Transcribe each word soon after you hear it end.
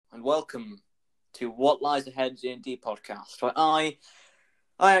and welcome to What Lies Ahead D&D podcast, where I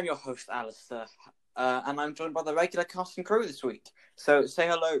am your host, Alistair, and I'm joined by the regular cast and crew this week. So say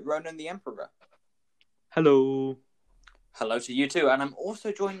hello, Ronan the Emperor. Hello. Hello to you too, and I'm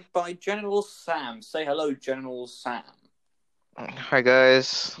also joined by General Sam. Say hello, General Sam. Hi,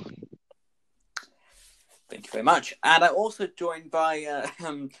 guys. Thank you very much. And I'm also joined by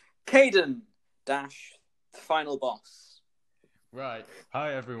Caden Dash, the final boss. Right.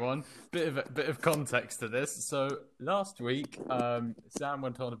 Hi, everyone. Bit of context to this. So last week, Sam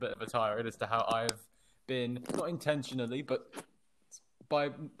went on a bit of a tirade as to how I've been, not intentionally, but by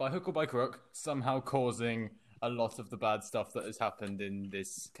hook or by crook, somehow causing a lot of the bad stuff that has happened in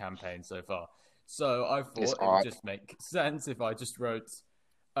this campaign so far. So I thought it would just make sense if I just wrote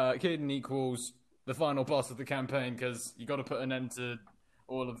Caden equals the final boss of the campaign, because you got to put an end to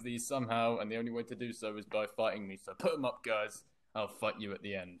all of these somehow, and the only way to do so is by fighting me. So put them up, guys. I'll fight you at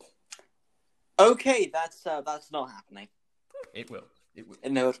the end. Okay, that's not happening. It will.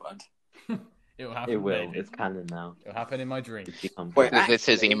 No, it won't. It'll happen. It will. Maybe. It's canon now. It'll happen in my dreams. Wait, It's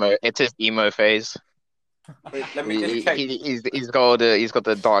his emo. It's his emo phase. Wait, let me just check. He's got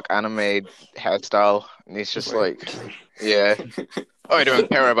the dark anime hairstyle, and he's just like, yeah, I don't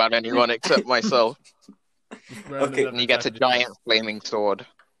care about anyone except myself. Okay, And he gets a giant flaming sword.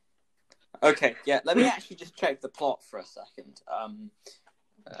 Okay, yeah, let me actually just check the plot for a second.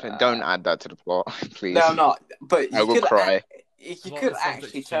 Don't add that to the plot, please. No, I'm not. But I will cry. You Well, could it's subject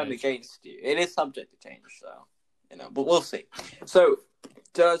actually to turn change. against you. It is subject to change, so but we'll see. So,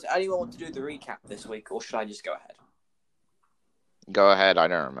 does anyone want to do the recap this week, or should I just go ahead? Go ahead. I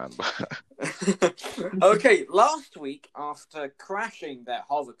don't remember. Okay, last week, after crashing their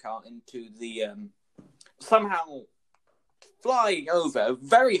hovercar into the somehow flying over a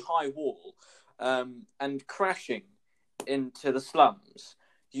very high wall and crashing into the slums,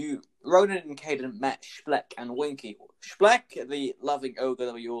 Ronan and Caden met Spleck and Winky. Spleck, the loving ogre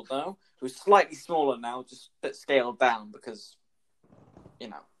that we all know, who's slightly smaller now, just a bit scaled down because,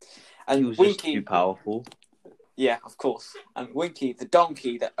 and He was Winky, just too powerful. yeah, of course, and Winky, the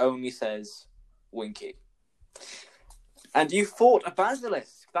donkey that only says Winky. And you fought a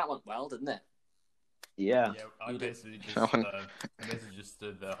basilisk. That went well, didn't it? Yeah. Yeah, I You did. basically just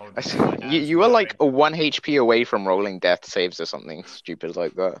stood there holding my hands You were like wearing- a 1 HP away from rolling death saves or something stupid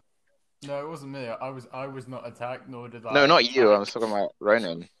like that. No, it wasn't me. I was not attacked, nor did I. No, not you. I attack. was talking about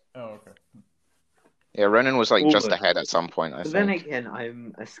Ronan. Oh, okay. Yeah, Ronan was like just Almost. ahead at some point, I But then think. again,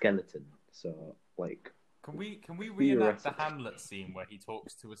 I'm a skeleton, so like. Can we reenact the Theoretically. Hamlet scene where he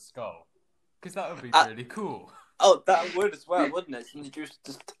talks to a skull? Because that would be really cool. Oh, that would as well, wouldn't it? And you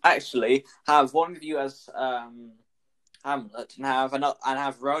just actually have one of you as Hamlet and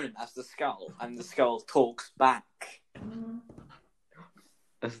have Ronan as the skull, and the skull talks back.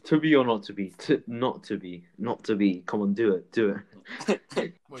 As to be or not to be, not to be. Come on, do it.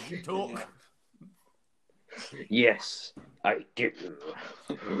 Well, you talk. Yes, I do.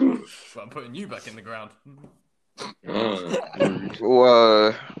 But I'm putting you back in the ground.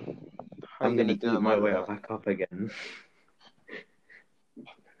 Whoa. I'm gonna eat my way back up again.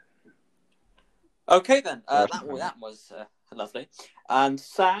 Okay, then. That was lovely. And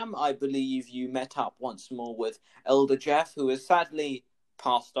Sam, I believe you met up once more with Elder Jeff, who has sadly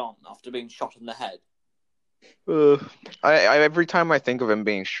passed on after being shot in the head. I every time I think of him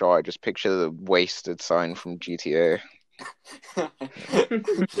being shot, I just picture the wasted sign from GTA.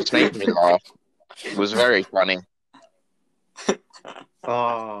 Just makes me laugh. It was very funny.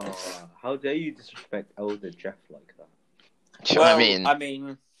 Oh, how dare you disrespect Elder Jeff like that? Do you know what I mean? I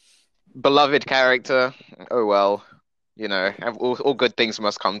mean, Beloved character. Oh well. All good things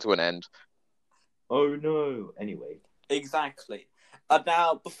must come to an end. Oh no. Anyway, exactly.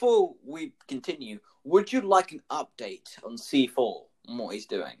 Now, before we continue, would you like an update on C4 and what he's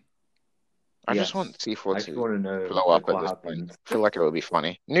doing? I Yes. just want I C4 just to want to know blow up at what this happened. point. I feel like it would be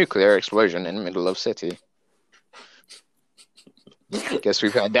funny. Nuclear explosion in the middle of city. Guess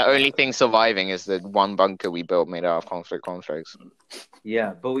we've had the only thing surviving is the one bunker we built made out of conflicts.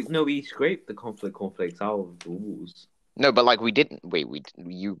 Yeah, but we scraped the conflicts out of the walls. No, but like we didn't. Wait,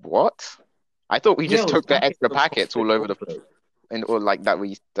 you what? I thought we just Yeah, it took was the extra packets all over conflict. or like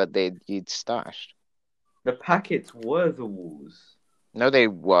you'd stashed. The packets were the walls. No, they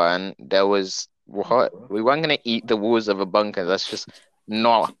weren't. There was what? We weren't gonna eat the walls of a bunker. That's just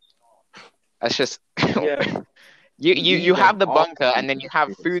not. That's just. Yeah. You have the them bunker after and then you the have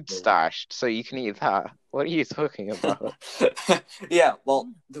previous food day. stashed, so you can eat that. What are you talking about? Yeah,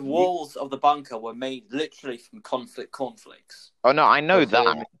 well, the walls of the bunker were made literally from cornflakes. Oh no, I know That's what I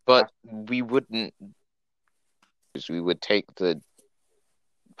that, mean. but we wouldn't. We would take the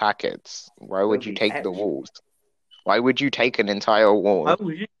packets. Why would you They'll be take the etched. walls? Why would you take an entire wall? Why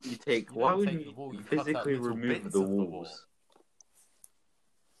would you take? You Why don't would take you the wall, you cut out physically little remove bits the of the wall. walls?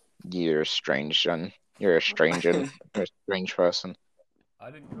 You're a strange one. You're a stranger. You're a strange person.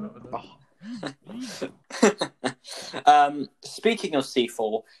 I didn't come up with that. Speaking of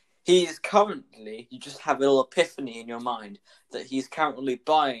C4, he's currently, you just have a little epiphany in your mind that he's currently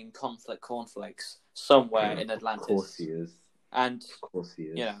buying Conflict cornflakes somewhere in Atlantis. Of course he is. And, Of course he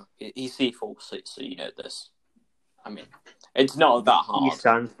is. you know, he's C4, so you know this. I mean, it's not that He hard.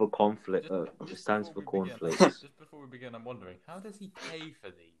 stands for conflict. Just Stands for before we begin- cornflakes. Just before we begin, I'm wondering, how does he pay for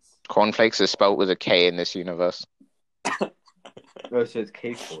these? Cornflakes is spelled with a K in this universe. Oh, so it's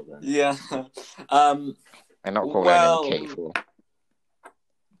K4 then. Yeah. I'm not calling Well- him K4.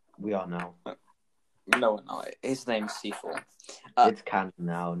 We are now. No, his name's C4. It's canon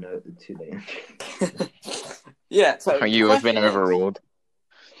now. No, too late. Yeah, so You the have been question is, overruled.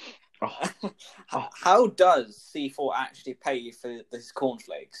 Oh, how does C4 actually pay you for his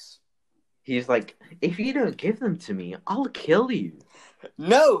cornflakes? he's like, if you don't give them to me, I'll kill you.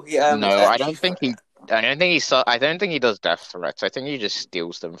 No, No, I don't think he. I don't think he. I don't think he does death threats. I think he just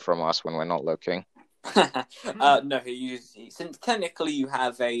steals them from us when we're not looking. No, he uses. Since technically you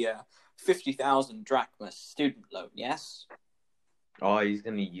have a 50,000 drachma student loan, yes. Oh, he's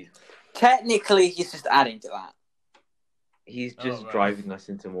gonna use. Technically, he's just adding to that. He's Oh, just right. driving us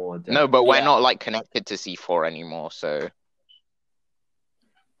into more debt. No, but we're Yeah. not like connected to C4 anymore. So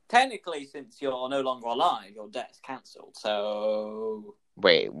Technically, since you're no longer alive, your debt's cancelled. So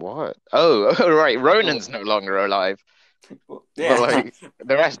wait, what? Oh, right. Ronan's no longer alive. yeah. But like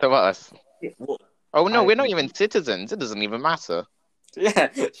the rest of us. Well, Oh no, I- we're not even citizens. It doesn't even matter. Yeah. I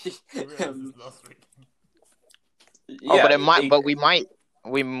realised this last week. Oh, Yeah, but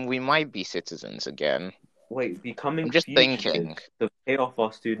we might be citizens again. wait, becoming. I'm just fugitives thinking. to pay off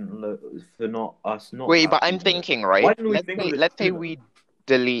our student loans for not us. Not. Wait, but I'm having it. thinking, Why right? didn't we think of this Let's say sooner? we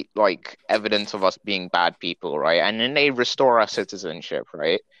delete like evidence of us being bad people, right? And then they restore our citizenship,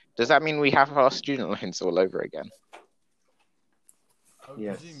 right? Does that mean we have our student loans all over again? I would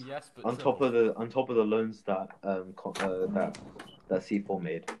Yes. presume yes, but on top of the loans that that C4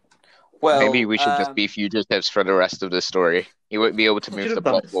 made. well, Maybe we should just be fugitives for the rest of the story. You won't be able to We move should the have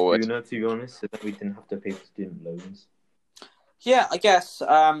done plot it forward. sooner, to be honest, so that we didn't have to pay for student loans. Yeah, I guess.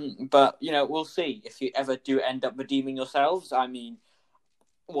 But you know, we'll see if you ever do end up redeeming yourselves. I mean,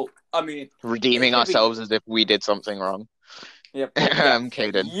 Redeeming Maybe- ourselves as if we did something wrong. yeah,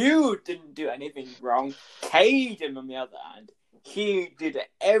 Caden. You didn't do anything wrong. Caden, on the other hand, he did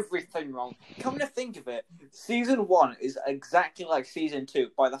everything wrong. Come to think of it, season 1 is exactly like season 2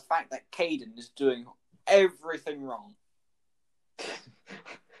 by the fact that Caden is doing everything wrong.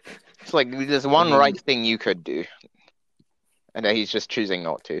 It's like there's one right thing you could do, and then he's just choosing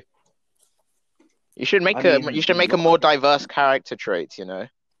not to. You should make a more diverse character traits, you know.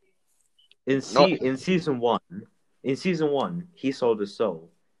 In season one, he sold a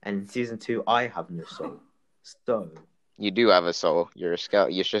soul, and in season 2, I have no soul. So You do have a soul. You're a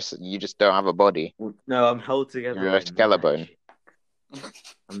skeleton. You just don't have a body. no, I'm held together. You're by a skeleton. magic.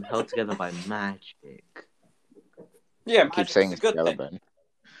 I'm held together by magic. Yeah, Keep magic's saying a good thing. skeleton.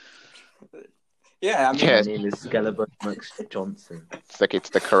 Yeah, I mean, Yes. My name is Skeleton Max Johnson. It's like it's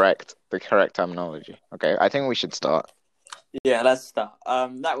the correct terminology. Okay, I think we should start. yeah. Let's start.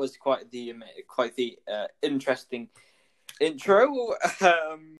 That was quite the interesting intro.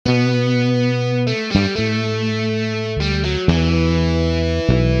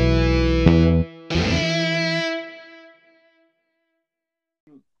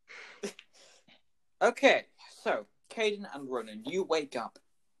 Okay, so Caden and Ronan, you wake up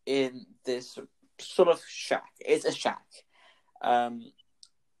in this sort of shack. It's a shack, on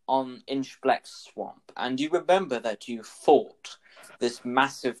Inchbleck Swamp, and you remember that you fought this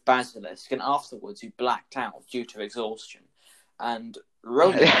massive basilisk, and afterwards you blacked out due to exhaustion. And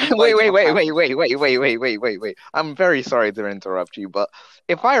Ronan, you Wait. wake up I'm very sorry to interrupt you, but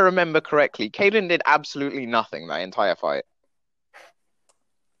if I remember correctly, Caden did absolutely nothing that entire fight.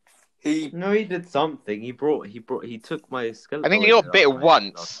 No, he did something. He took my skeleton. I think he got bit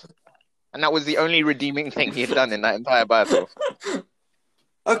once, and that was the only redeeming thing he had done in that entire battle.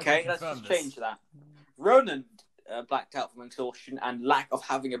 Okay, I can let's confirm just this. change that. Ronan blacked out from exhaustion and lack of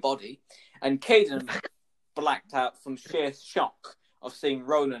having a body, and Caden blacked out from sheer shock of seeing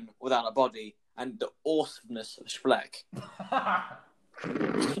Ronan without a body and the awesomeness of Spleck.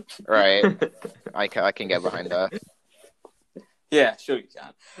 Right, I can get behind that. Yeah, sure you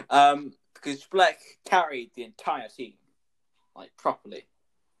can. Because Spleck carried the entire team, like, properly.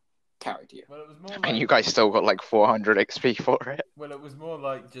 carried you. Well, it was more And you like, guys still got like 400 XP for it. well, it was more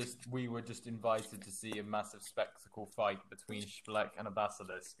like we were just invited to see a massive spectacle fight between Spleck and a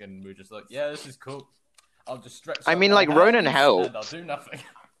basilisk, and we were just like, yeah, this is cool. I'll just stretch. I out mean, my like, Ronan hands helped. and I'll do nothing.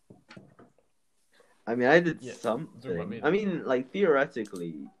 I mean, I did Yeah, something. I mean, like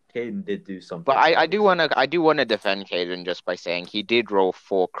theoretically, Caden did do something. But I do wanna defend Caden just by saying he did roll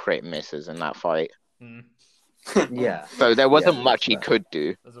 4 crit misses in that fight. Mm. Yeah. So there wasn't Yeah, much he fair. could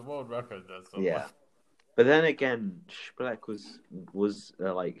do. There's a world record there somewhere. Yeah. But then again, Spleck was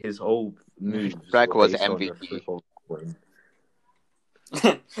like his whole moves. Spleck were was based on the MVP. free fall coin.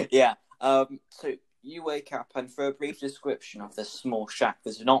 Yeah. So you wake up, and for a brief description of this small shack,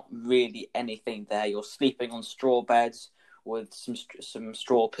 there's not really anything there. You're sleeping on straw beds with some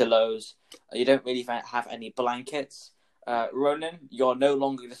straw pillows. You don't really have any blankets. Ronan, you're no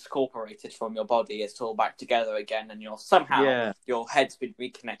longer discorporated from your body. It's all back together again, and your head's been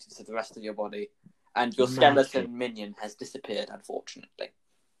reconnected to the rest of your body, and your skeleton minion has disappeared, unfortunately.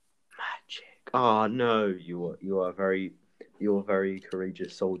 Magic. Oh no, you're a very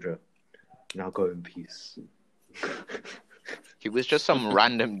courageous soldier. Now go in peace. He was just some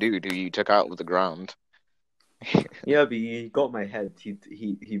random dude who you took out of the ground. Yeah, but he got my head.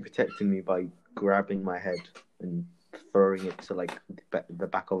 He protected me by grabbing my head and throwing it to like the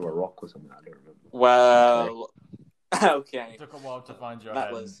back of a rock or something. I don't remember. Well, okay. It took a while to find your That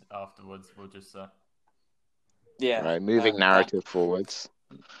head was- afterwards, we'll just say. Yeah. Right, moving narrative forwards.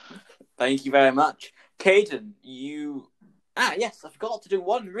 Thank you very much. Caden, yes, I forgot to do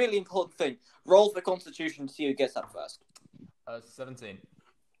one really important thing. Roll for Constitution to see who gets up first. 17.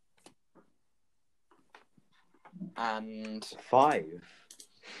 And 5.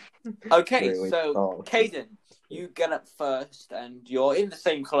 okay, Wait, so Caden, you get up first, and you're in the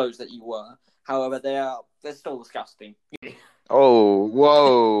same clothes that you were. However, they're still disgusting. Oh,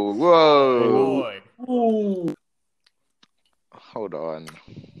 whoa, whoa. Oh, boy. Hold on.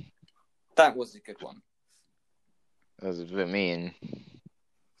 That was a good one. That was a bit mean.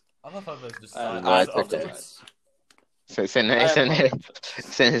 I love how there's just I Right, silence okay. afterwards. So it's in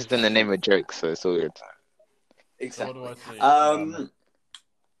the name of jokes, so it's all good. So Exactly. what do I see?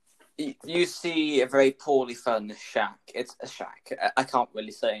 You see a very poorly furnished shack. It's a shack. I can't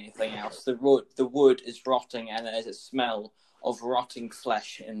really say anything else. The wood is rotting, and there's a smell of rotting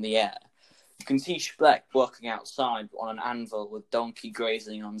flesh in the air. You can see Spleck working outside on an anvil with Donkey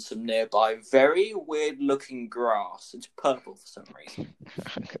grazing on some nearby very weird-looking grass. It's purple for some reason.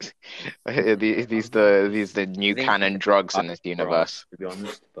 these the new I think- canon drugs in this universe. To be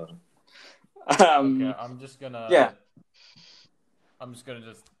honest, but Okay, I'm just gonna. Yeah. I'm just gonna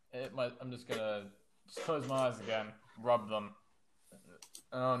just close my eyes again, rub them.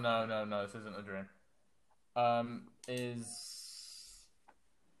 Oh no! This isn't a dream.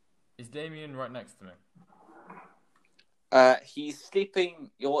 Is Damien right next to me? He's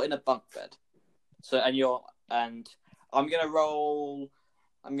sleeping. You're in a bunk bed. And I'm gonna roll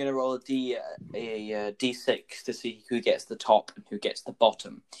a d6 to see who gets the top and who gets the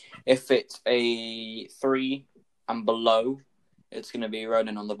bottom. If it's a 3 and below, it's gonna be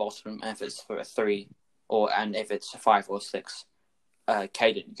Ronan on the bottom. And if it's for a 3, and if it's a 5 or 6,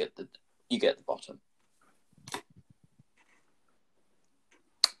 Caden, you get the bottom.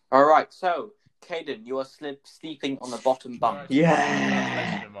 All right, so Caden, you are sleeping on the bottom bunk.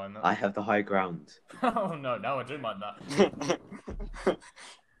 Yeah. I mind that. I have the high ground. Oh no! Now I do mind that.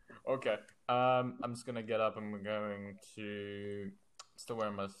 Okay. I'm just gonna get up. I'm going to still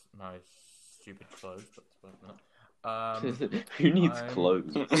wearing my stupid clothes. But Who needs I'm-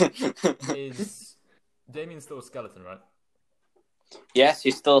 clothes? is Damien still a skeleton, right? Yes,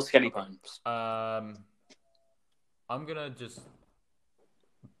 you're still skinny bones. I'm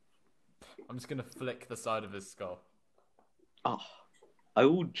just gonna flick the side of his skull. Oh, I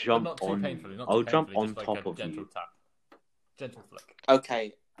will But jump not too on. painfully. Not I'll too jump painfully, on just top like a of gentle you. tap. Gentle flick.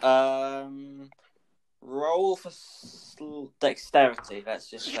 Okay. Roll for dexterity. Let's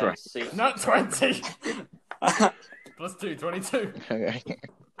just say. Strength. See. Not 20. Plus 2, 22.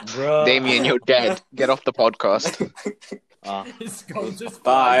 Bruh. Damien, you're dead. Get off the podcast. His skull just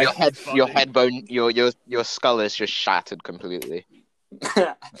Bye. Your skull is just shattered completely.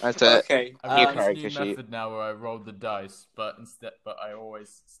 That's it. Okay. I've New got this character new sheet. method now where I roll the dice, but I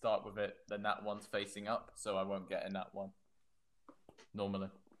always start with it. The nat one's facing up, so I won't get a nat one. Normally,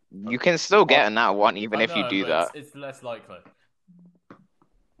 You can still get in that one even I if you know, do but that. it's less likely.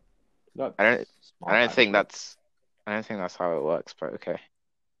 I don't think that's how it works, but okay.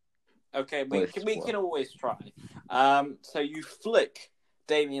 Okay, Well, we can always try. So you flick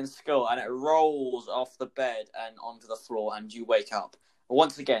Damien's skull, and it rolls off the bed and onto the floor, and you wake up.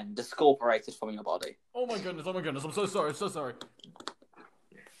 once again discorporated from your body. Oh my goodness, I'm so sorry.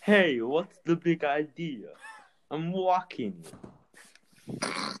 Hey, what's the big idea? I'm walking.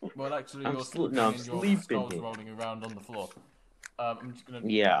 Well, actually, I'm you're sleeping and your skull's here. rolling around on the floor. I'm just gonna...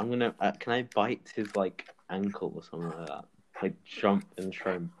 Yeah, I'm gonna. Can I bite his like ankle or something like that? Like jump and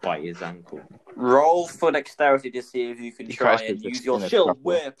try and bite his ankle. Roll for dexterity to see if you can try tries to and just use your in a shield shuffle.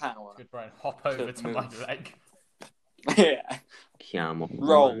 willpower. Could try and hop over to my move. leg. Yeah. Come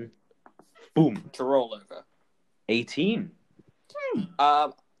Roll. on. Boom. To roll over. 18.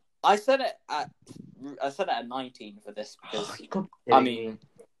 I set it at 19 for this because You got I mean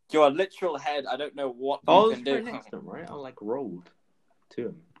your literal head. I don't know what you I was can right do. next to him, right? I like rolled to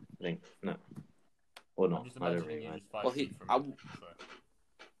him. I think no, or I'm not. just I don't imagining really you know. just 5 Well, feet he- from me, so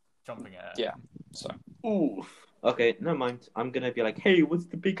jumping at Yeah. So Ooh. Okay, no mind. I'm gonna be like, hey, what's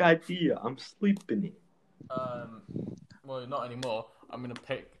the big idea? I'm sleeping. Well, not anymore. I'm gonna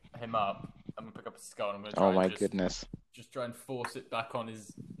pick him up. I'm gonna pick up his skull. And I'm gonna try Oh and my just goodness. try and force it back on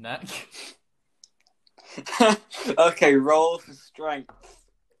his neck. okay, roll for strength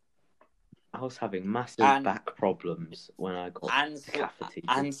I was having massive And- back problems when I got decapitated.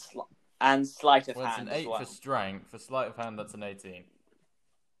 and sleight of Well, it's hand an as 8 well. for strength. For sleight of hand, that's an 18.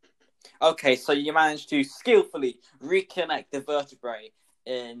 Okay, so you managed to skillfully reconnect the vertebrae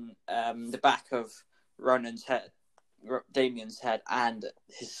in the back of Ronan's head, Damien's head, and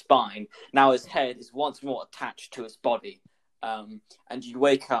his spine. Now his head is once more attached to his body, and you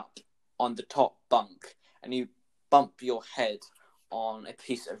wake up on the top bunk, and you bump your head on a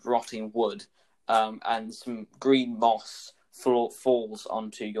piece of rotting wood, and some green moss falls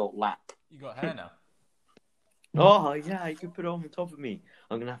onto your lap. You got hair now. Oh yeah, you can put it on top of me.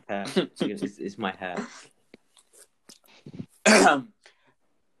 I'm gonna have hair. It's my hair.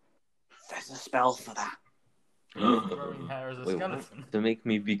 There's a spell for that. Growing hair as a Wait, skeleton. to make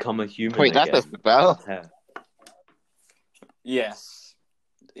me become a human. Wait, that's a again. spell? Hair. Yes.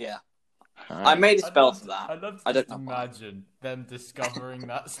 Yeah. I Alright. made a spell love for that. I'd love to I don't just know why. imagine them discovering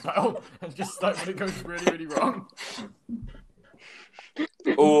that spell and just like when it goes really, really wrong.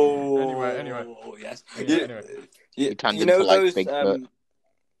 Oh. Anyway. Yes. Anyway. He turned you know into, like, those Bigfoot.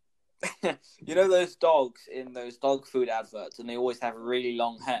 you know those dogs in those dog food adverts, and they always have really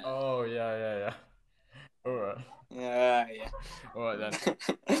long hair. Oh yeah. Alright. Yeah. Alright then.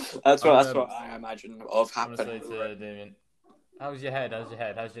 That's I'm what gonna- I imagine of I'm gonna say happening. to Damien, how's your head?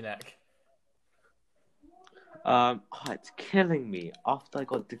 How's your neck? It's killing me. After I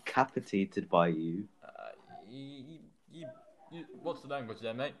got decapitated by you. What's the language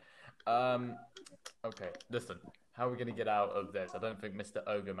there, mate? Okay, listen. How are we gonna get out of this? I don't think Mr.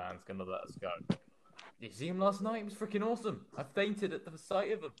 Ogre Man's gonna let us go. Did you see him last night? He was freaking awesome. I fainted at the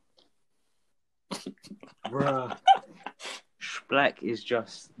sight of him. Bruh. Splek is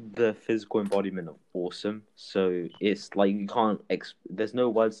just the physical embodiment of awesome. So it's like you can't. There's no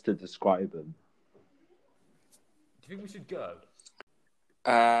words to describe him. Do you think we should go?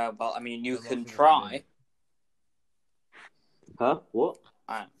 Well, I mean, you I'm can watching try. Huh? What?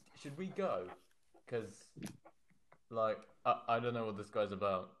 Should we go? Because, like, I don't know what this guy's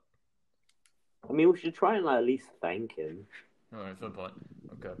about. I mean, we should try and at least thank him. Alright, fair point.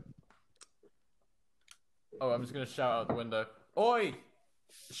 Okay. Oh, I'm just gonna shout out the window. Oi!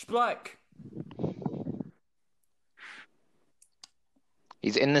 Splek!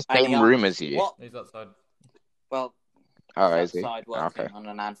 He's in the And he same room asks, as you. What? He's outside. Well, Oh, he's is he? outside working Okay. on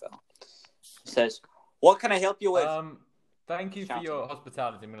an anvil. He says, "What can I help you with?" Thank you for Shouting. your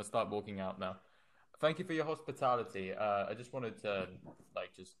hospitality. I'm gonna start walking out now. Thank you for your hospitality. I just wanted to,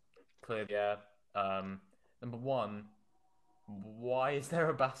 like, just clear the air. Number one, why is there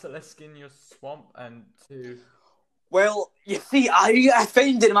a basilisk in your swamp? And two, Well, you see, I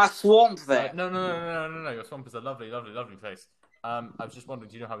found it in my swamp there. no. Your swamp is a lovely, lovely, lovely place. I was just wondering,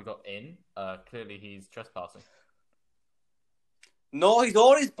 do you know how he got in? Clearly he's trespassing. No, he's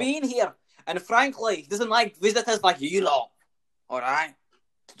always been here. And frankly, he doesn't like visitors like you lot. Alright?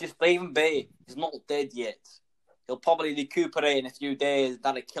 Just leave him be. He's not dead yet. He'll probably recuperate in a few days.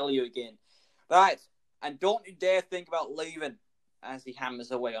 That'll kill you again. Right. And don't you dare think about leaving as he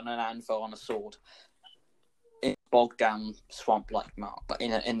hammers away on an anvil on a sword. In bogged down swamp-like marsh, but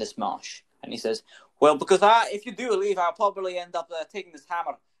in this marsh. And he says, well, because if you do leave, I'll probably end up taking this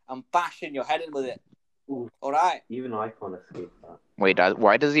hammer and bashing your head in with it. Alright? Even I can't escape that. Wait,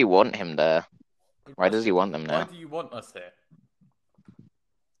 why does he want him there? Why does he want them Why there? do you want us here?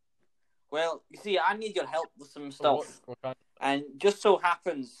 Well, you see, I need your help with some stuff. What kind And just so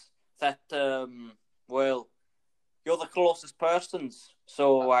happens that, well, you're the closest persons.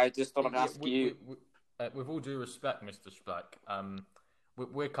 So I just thought I'd ask you. With all due respect, Mr. Splek,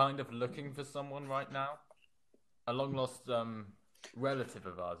 we're kind of looking for someone right now, a long lost relative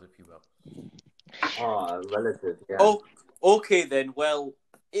of ours, if you will. Oh, relative. Yeah. Oh, okay then. Well,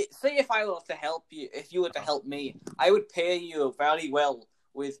 say if I were to help you, if you were to help me, I would pay you very well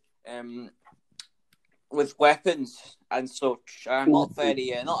with weapons and such. I'm not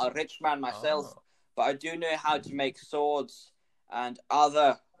not a rich man myself, but I do know how to make swords and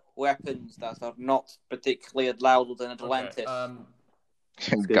other weapons that are not particularly allowed in Atlantis.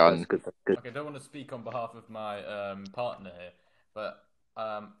 Okay, Gun. That's good. That's good. Okay, I don't want to speak on behalf of my partner here, but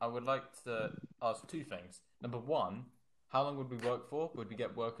I would like to ask two things. Number one, how long would we work for? Would we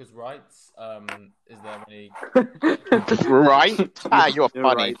get workers' rights? Is there any? Right? You're You're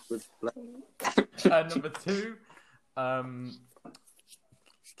funny. right. Number two, can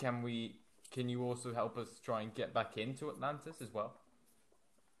you also help us try and get back into Atlantis as well?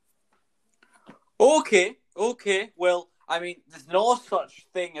 Okay. Well, I mean, there's no such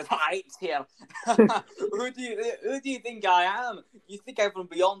thing as heights here. Who do you think I am? You think I'm from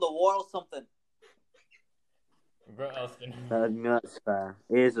beyond the wall or something? Great asking. That's fair.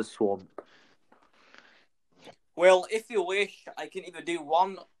 Here's a swamp. Well, if you wish, I can either do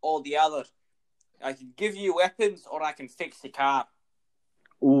one or the other. I can give you weapons, or I can fix the car.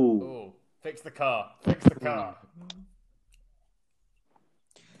 Ooh. Oh, fix the car. Fix the car.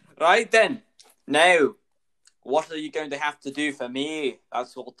 Right then. Now, what are you going to have to do for me?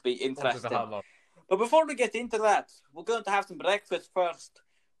 That's going to be interesting. How long? But before we get into that, we're going to have some breakfast first.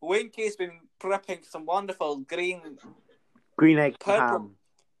 Winky's been prepping some wonderful green egg purple ham.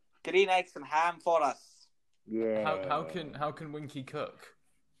 green eggs and ham for us. Yeah. How can Winky cook?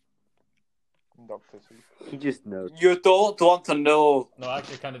 He just knows. You don't want to know. No, I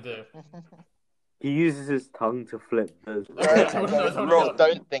actually kind of do. He uses his tongue to flip the.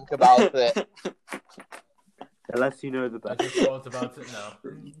 Don't think about it. The less you know, the I better. just thought about it now.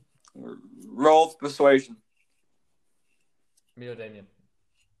 Roll of persuasion. Me or Damien?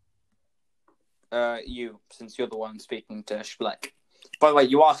 You, since you're the one speaking to Schleck. By the way,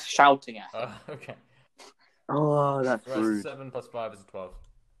 you are shouting at him. Okay. Oh, that's Right, rude. 7 plus 5 is 12.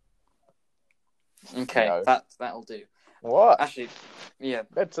 Okay, No. that'll do. What? Actually, yeah.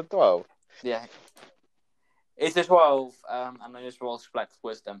 That's a 12. Yeah. It's a 12, and I just rolled Schleck's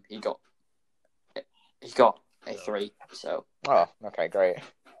wisdom. He got a 3, so Oh, okay, great.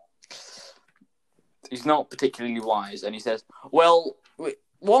 he's not particularly wise. And he says, well,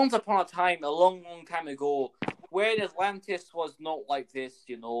 once upon a time, a long, long time ago, when Atlantis was not like this,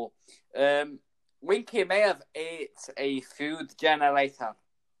 Winky may have ate a food generator.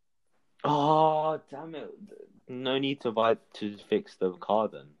 Oh, damn it. No need to fix the car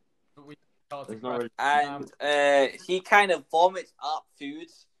then. But we can't There's not really... And he kind of vomits up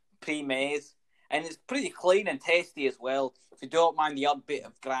foods pre-made, and it's pretty clean and tasty as well, if you don't mind the odd bit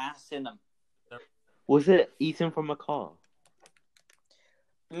of grass in them. Was it eaten from a car?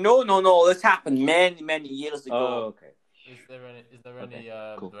 No, this happened many, many years ago. Oh, okay. Is there Okay,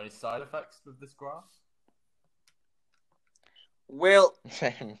 are cool. there any side effects with this grass? Well, it's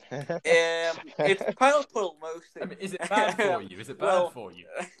purple mostly. I mean, is it bad for you? Is it bad Well, for you?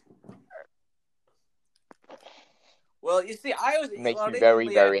 Well, you see, I was Makes you originally very,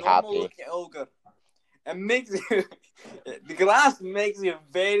 a very normal happy. looking ogre. It makes you, the grass makes you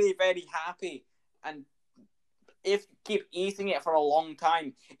very, very happy, and if you keep eating it for a long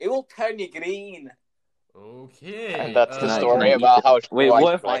time, it will turn you green. Okay. And that's the Can I story eat about it? how Wait, White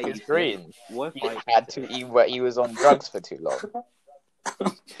what if Black I is eat it? green. What He if I had to eat what he was on drugs for too long.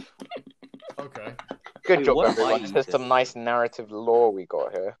 Okay. Good Wait, job, what if I everyone. eat There's it? some nice narrative lore we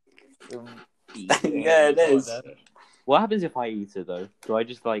got here. Yeah, it is. What happens if I eat it though? Do I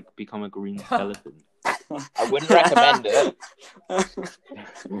just become a green skeleton? I wouldn't recommend it.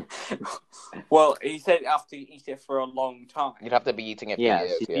 Well, he said after you eat it for a long time. You'd have to be eating it for Yeah,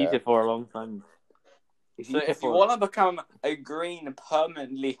 years. if you eat it for a long time. So if you want to become a green,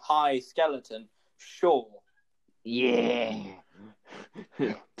 permanently high skeleton, sure. Yeah.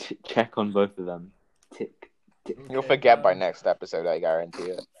 Check on both of them. Tick. You'll Okay, forget by next episode, I guarantee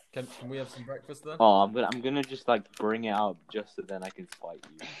it. Can we have some breakfast then? Oh, I'm gonna just bring it up just so then I can fight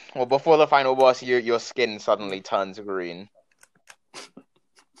you. Well, before the final boss, your skin suddenly turns green. If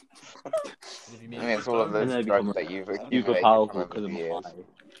you mean I mean, it's all of And then those I drugs become that you've super accumulated powerful over because the I'm years. high.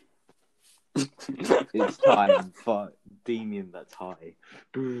 It's time for Damien that's high.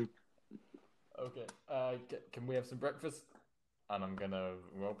 Okay. Can we have some breakfast? And I'm gonna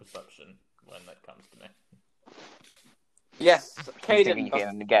roll perception when that comes to me. Yes, You think you Caden.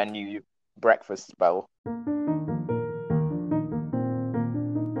 can get a new breakfast spell?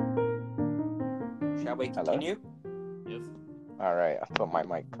 Shall we Hello? continue? Yes. All right, I thought my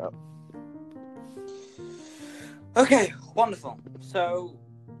mic up. Okay, wonderful. So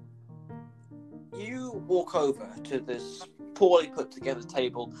you walk over to this poorly put together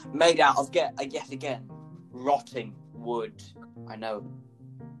table made out of yet again rotting wood. I know.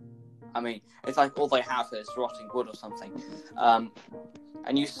 I mean, it's like all they have is rotting wood or something.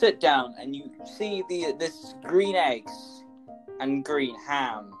 And you sit down and you see this green eggs and green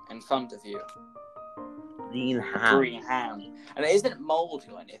ham in front of you. Green ham. And it isn't moldy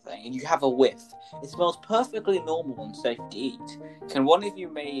or anything, and you have a whiff. It smells perfectly normal and safe to eat. Can one of you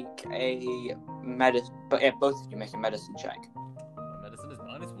make a medicine... But yeah, both of you make a medicine check. Medicine is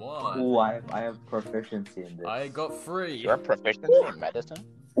 -1. Oh, I have proficiency in this. I got 3. You're a proficiency in medicine?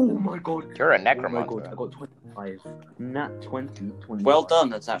 Oh my god. You're a Oh necromancer. my god, I got 25. Nat 20. Well done,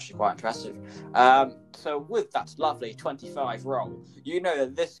 that's actually quite impressive. So with that lovely 25 roll, you know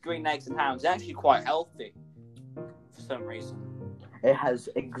that this green eggs and ham is actually quite healthy. For some reason. It has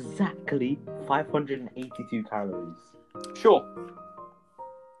exactly 582 calories. Sure.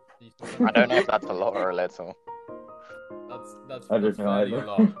 I don't know if that's a lot or a little. That's I don't know fairly either. a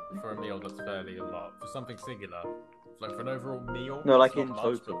lot. For a meal, that's fairly a lot. For something singular, like for an overall meal, No, like it's not in much,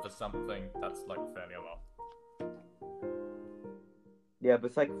 total. but for something, that's like fairly a lot. Yeah, but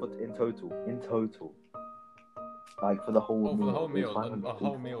it's like in total. Like for the whole Well, meal. for the whole it's meal, 500. a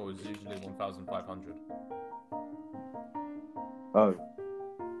whole meal is usually 1,500. Oh.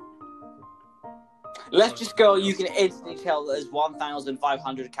 Let's just go, you can instantly tell that there's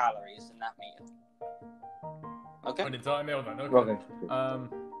 1,500 calories in that meal. Okay? An entire meal then, okay. Okay.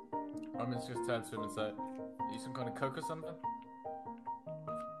 I'm just gonna turn to him and say, "You some kind of coke or something?"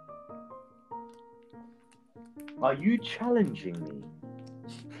 Are you challenging me?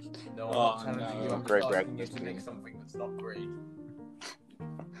 No, I'm Oh, not challenging no. you. I'm Great just asking you breakfast, to make dude. something that's not great.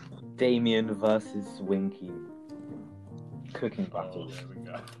 Damien versus Winky. Cooking Oh, battle. there we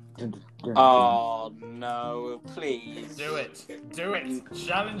go. Oh, no, please. Do it! Do it!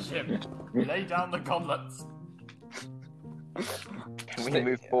 Challenge him! Lay down the gauntlets! Can we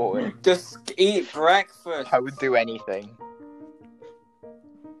move forward? Just eat breakfast. I would do anything.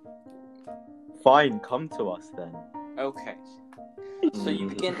 Fine, come to us then. Okay. So you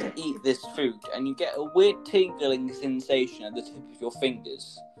begin to eat this food, and you get a weird tingling sensation at the tip of your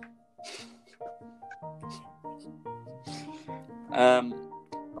fingers.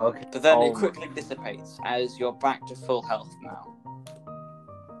 Okay. But then Oh it my- quickly dissipates as you're back to full health now.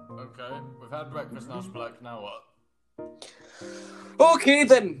 Okay, we've had breakfast now, Splek, now what? Okay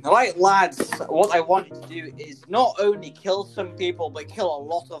then, right lads, what I want you to do is not only kill some people, but kill a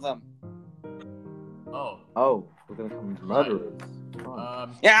lot of them. Oh, we're gonna come murderers.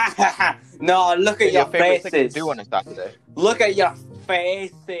 Fine. Yeah, no, look at Your your favorite thing to faces. do on a Saturday? Look at your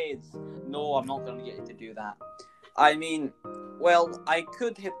faces. No, I'm not going to get you to do that. I mean, well, I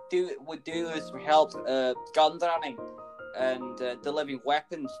could do this with help gun running and delivering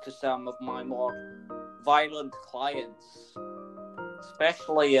weapons to some of my more violent clients,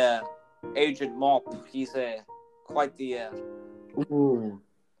 especially Agent Mop. He's quite the Ooh.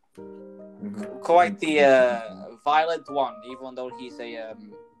 violent one, even though he's a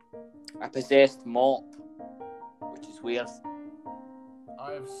possessed mop, which is weird.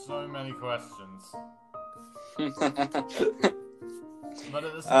 I have so many questions. But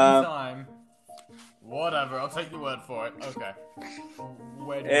at the same time, whatever, I'll take your word for it. Okay.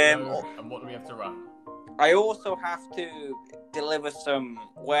 Where do we go and what do we have to run? I also have to deliver some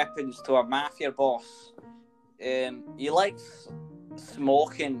weapons to a mafia boss. He likes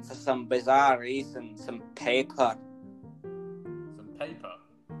smoking for some bizarre reason, some paper. Some paper?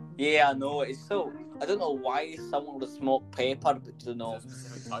 Yeah, I know, it's so... I don't know why someone would smoke paper, but you know... Is there a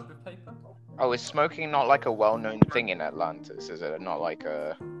specific type of paper? Oh, is smoking not like a well-known thing in Atlantis? Is it not like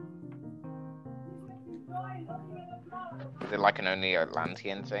a... Is it like an only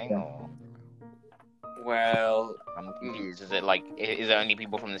Atlantean thing? Or... Well... I'm confused. Is it like... Is it only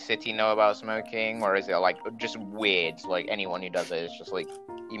people from the city know about smoking? Or is it like just weird? Like anyone who does it is just like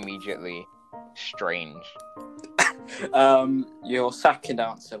immediately strange? Your second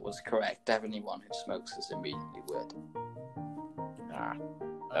answer was correct. Anyone who smokes is immediately weird. Ah,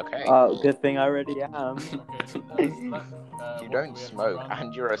 okay. Good thing I already am. Okay, so You what don't do we have to smoke, run?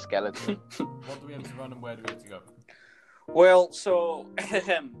 and you're a skeleton. What do we have to run and where do we have to go? Well, so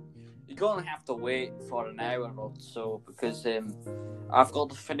you're gonna have to wait for an hour or so because I've got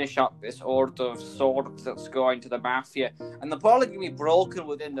to finish up this order of swords that's going to the mafia, and they're probably gonna be broken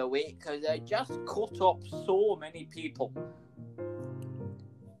within the week because they just cut up so many people.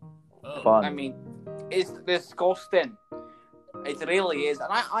 Oh, Fun. I mean, it's disgusting. It really is. And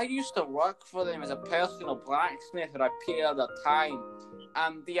I used to work for them as a personal blacksmith for a period of time.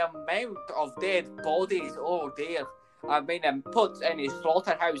 And the amount of dead bodies, oh dear. I mean, put any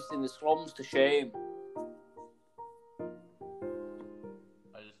slaughterhouse in the slums to shame.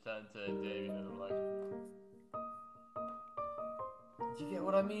 I just turned to Damien and I'm like, do you get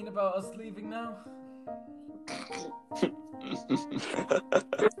what I mean about us leaving now?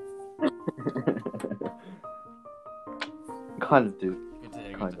 Kind of do. Good to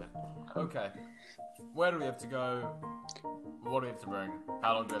hear. Kind Good to hear. Okay. Where do we have to go? What do we have to bring?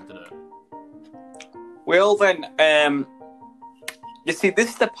 How long do we have to do it? Well then, you see, this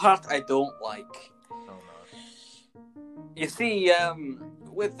is the part I don't like. Oh no. You see,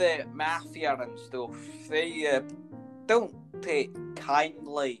 with the mafia and stuff, they don't take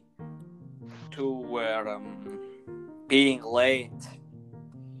kindly to being late.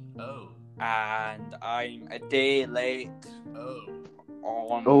 Oh. And I'm a day late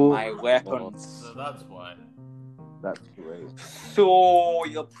on Oh. my weapons. So that's why. That's great. So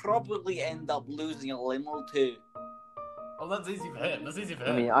you'll probably end up losing a limb or two. Oh, that's easy for him. That's easy for I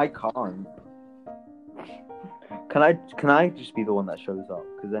him. mean, I can't. Can I just be the one that shows up?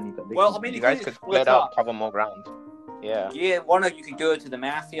 Because then Well, I mean, You guys can could split split up, cover more ground. Yeah. Yeah, one of you could go to the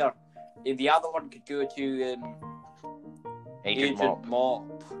mafia, and the other one could go to Agent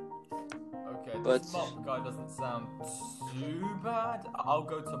Mop. Okay, But- this Mop guy doesn't sound too bad. I'll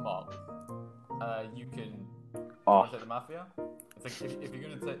go to Mop. You can Oh, take the mafia. It's like if you're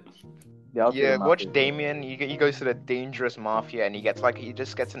gonna take. yeah. I'll do Yeah, the watch mafia. Damien. He goes to the dangerous mafia, and he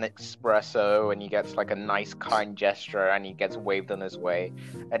just gets an espresso, and he gets like a nice kind gesture, and he gets waved on his way,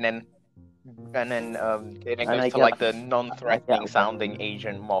 and then Jaden And goes I to get- like the non-threatening I get- sounding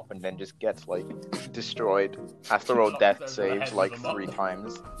Agent Mop, and then just gets like destroyed. Has to roll Chopped death over the saves head like of the Mop. 3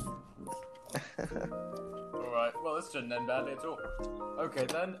 times. Alright, well, this shouldn't end badly at all. Okay,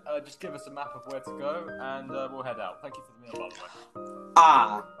 then, just give us a map of where to go, and we'll head out. Thank you for the meal, by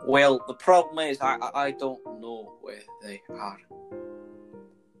the way. well, the problem is I don't know where they are.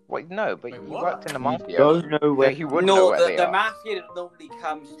 Wait, no, but Wait, he what? worked in the You mafia. don't know where Yeah, he would know where they the are. mafia normally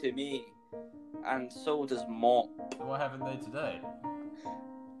comes to me, and so does Mop. So why haven't they today?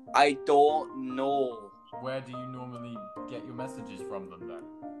 I don't know. Where do you normally get your messages from them, then?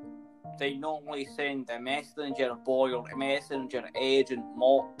 They normally send a messenger boy or a messenger agent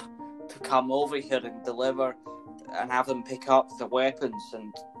Mop to come over here and deliver and have them pick up the weapons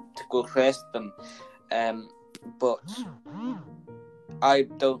and to go arrest them. But I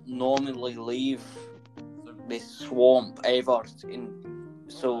don't normally leave So, this swamp ever.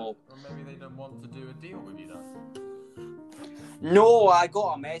 So or maybe they don't want to do a deal with you, then? no, I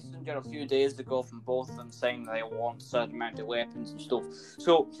got a messenger a few days ago from both of them saying they want a certain amount of weapons and stuff.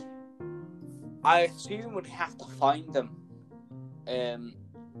 So I assume we'd have to find them,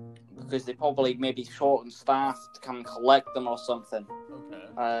 because they probably maybe short on staff to come and collect them or something.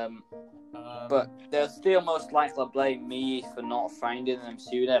 Okay. But they'll still most likely blame me for not finding them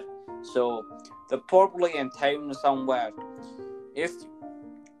sooner. So they're probably in town somewhere. If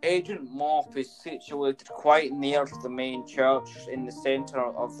Agent Mop is situated quite near the main church in the centre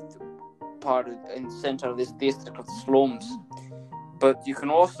of this district of the slums, but you can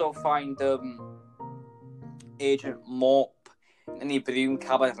also find Agent Mop in the Broom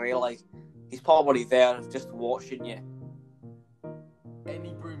Cabaret. He's probably there just watching you.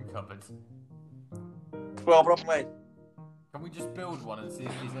 Any broom cupboard? Probably. Can we just build one and see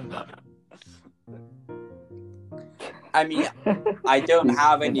if he's in there? I mean, I don't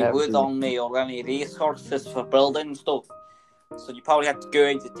have any In wood every- on me or any resources for building stuff. So you probably have to go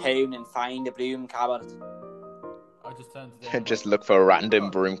into town and find a broom cabinet. I just turned to Damien. Just look for random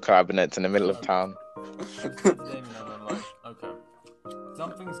broom cabinets in the middle of town. I just turned to Damien and I'm like, okay,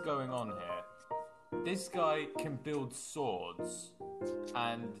 something's going on here. This guy can build swords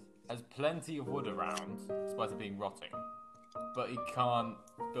and has plenty of wood around, despite it being rotting, but he can't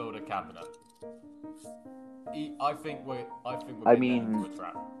build a cabinet. I think we're I being led mean- into a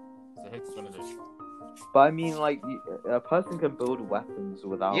trap. So here's what I'm gonna do. But I mean, like, a person can build weapons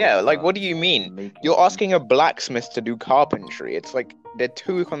without. Yeah, like, what do you mean? making You're them. asking a blacksmith to do carpentry. It's like they're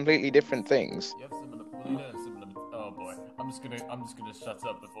 2 completely different things. You have similar. Well, you don't have similar. Oh boy, I'm just gonna shut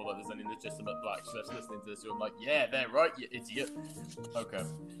up before like, there's any legitimate blacksmiths listening to this. Who I'm like, yeah, they're right, you idiot. Okay.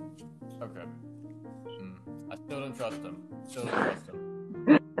 I still don't trust him.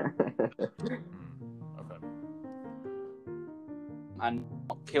 Okay. And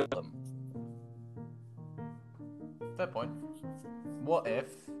not kill them. Fair point. What if?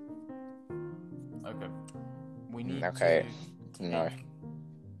 Okay. We need Okay. to. No. take-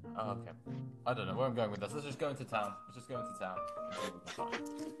 Oh, okay. I don't know where I'm going with this. Let's just go into town. Let's just go into town.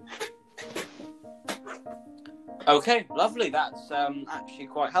 Okay, lovely. That's actually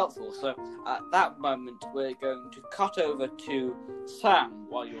quite helpful. So at that moment, we're going to cut over to Sam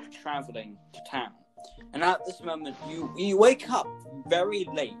while you're travelling to town. And at this moment, you wake up very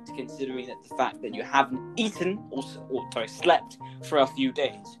late, considering that the fact that you haven't eaten or slept for a few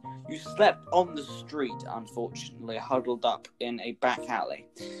days. You slept on the street, unfortunately, huddled up in a back alley.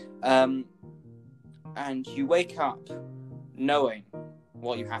 And you wake up knowing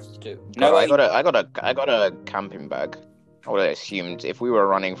what you have to do. I got a camping bag. I would have assumed if we were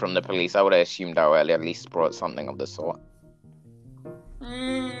running from the police, I would have assumed I would at least brought something of the sort.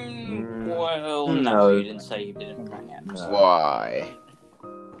 Well, no, you didn't say you didn't bring it. No. Why?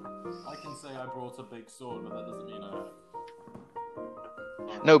 I can say I brought a big sword, but that doesn't mean I.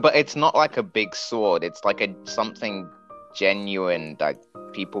 No, but it's not like a big sword. It's like something genuine that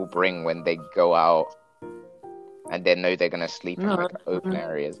people bring when they go out and they know they're gonna sleep in like open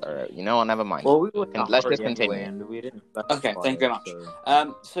areas. Or you know what? Never mind. Well, we were Let's just continue. and we didn't. Okay, thank you very much.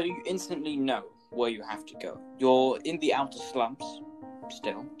 So... So you instantly know where you have to go. You're in the outer slums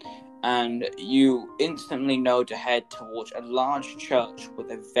still, and you instantly know to head towards a large church with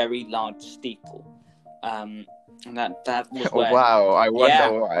a very large steeple. And that was where... Wow, I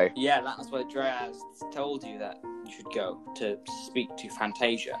wonder why. Yeah, that's where Draz told you that you should go to speak to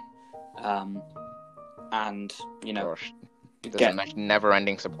Fantasia. And, you know... Gosh, there's a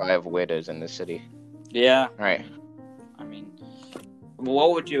never-ending supply of weirdos in this city. Yeah. Right. I mean,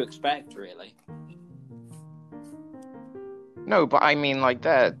 what would you expect, really? No, but I mean, like,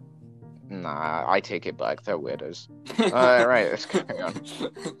 they're... Nah, I take it back. They're weirdos. Right, let's carry on.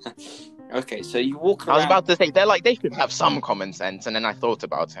 Okay, so you walk around... I was about to say, they should have some common sense, and then I thought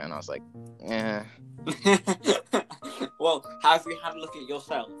about it, and I was like, yeah. Well, have you had a look at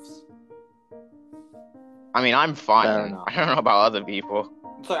yourselves? I mean, I'm fine. No. I don't know about other people.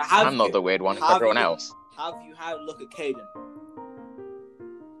 So I'm not the weird one, it's everyone else. Have you had a look at Caden?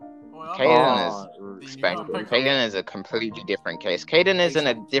 Caden is special. Caden is a completely different case. Caden is in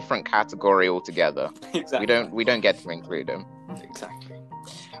a different category altogether. Exactly. We don't get to include him. Exactly.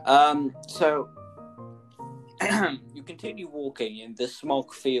 So you continue walking in this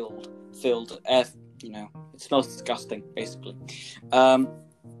smoke-filled air. You know, it smells disgusting, basically. You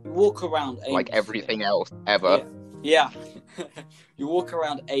walk around aimlessly. Like everything else ever. Yeah. You walk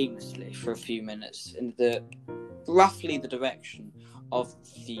around aimlessly for a few minutes in roughly the direction of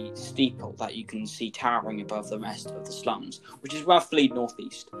the steeple that you can see towering above the rest of the slums, which is roughly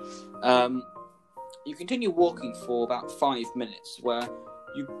northeast. You continue walking for about 5 minutes, where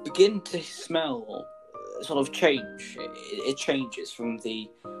you begin to smell sort of change. It changes from the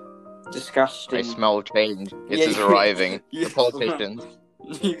disgusting... I smell change. It is arriving. You The politicians.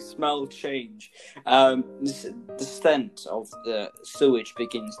 You smell change. The scent of the sewage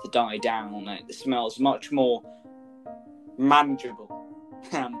begins to die down, and it smells much more manageable.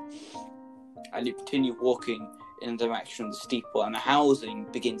 And you continue walking in the direction of the steeple, and the housing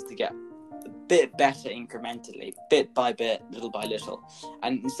begins to get a bit better incrementally, bit by bit, little by little.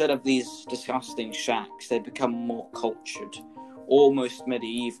 And instead of these disgusting shacks, they become more cultured, almost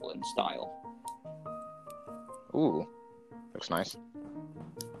medieval in style. Ooh, looks nice.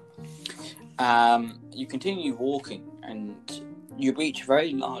 You continue walking, and you reach a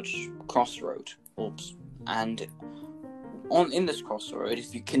very large crossroad. And in this crossroad,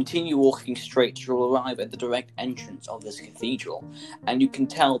 if you continue walking straight, you'll arrive at the direct entrance of this cathedral, and you can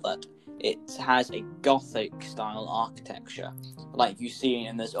tell that it has a Gothic-style architecture, like you see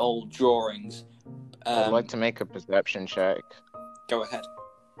in those old drawings. I'd like to make a perception check. Go ahead.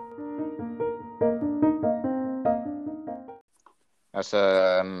 That's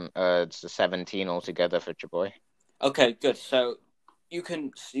it's a 17 altogether for your boy. Okay, good. So you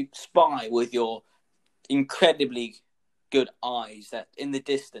spy with your incredibly good eyes that in the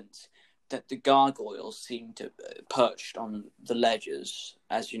distance that the gargoyles seem to perched on the ledges,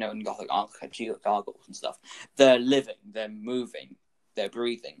 as you know in Gothic architecture, gargoyles and stuff. They're living, they're moving, they're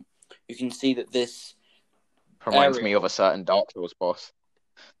breathing. You can see that this reminds me of a certain Dark Souls boss.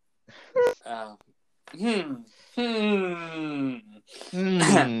 You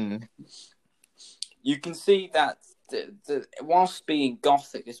can see that whilst being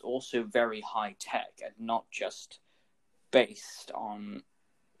Gothic is also very high tech and not just based on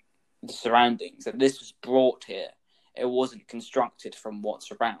the surroundings. That this was brought here, it wasn't constructed from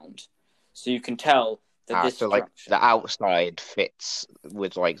what's around. So you can tell that this like the outside fits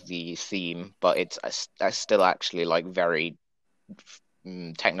with like the theme, but it's still actually like very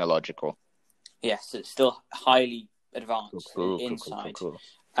technological. Yes, it's still highly advanced inside. Cool.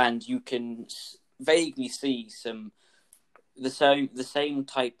 and you can vaguely see the same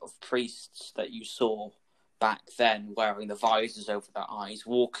type of priests that you saw back then, wearing the visors over their eyes,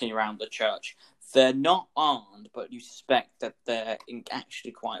 walking around the church. They're not armed, but you suspect that they're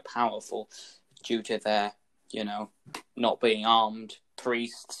actually quite powerful due to their, not being armed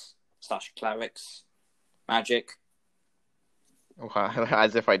priests / clerics, magic.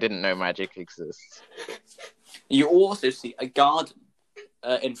 As if I didn't know magic exists. You also see a garden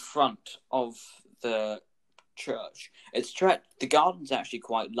in front of the church. The garden's actually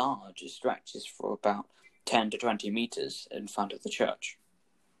quite large. It stretches for about 10 to 20 meters in front of the church.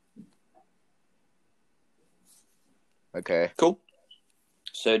 Okay. Cool.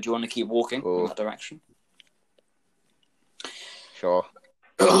 So do you want to keep walking in that direction? Sure.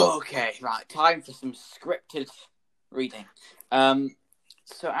 Okay, right. Time for some scripted reading.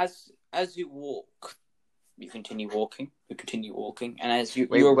 So as you walk, you continue walking, and as you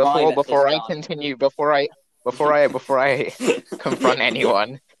arrive before I continue, before I confront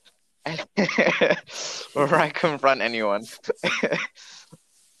anyone,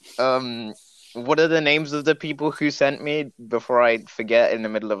 what are the names of the people who sent me before I forget in the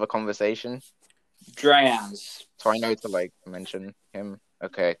middle of a conversation? Dryas. So I know to mention him.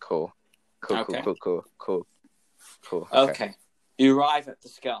 Okay, cool. Cool. Okay. You arrive at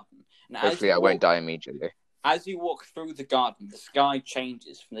this garden. And hopefully I won't die immediately. As you walk through the garden, the sky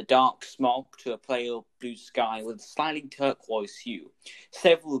changes from the dark smoke to a pale blue sky with a slightly turquoise hue.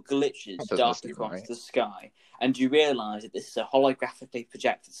 Several glitches dart across the sky, and you realise that this is a holographically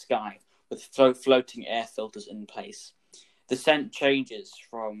projected sky with floating air filters in place. The scent changes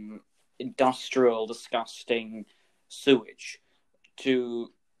from industrial, disgusting sewage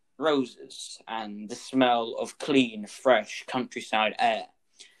to roses and the smell of clean, fresh countryside air.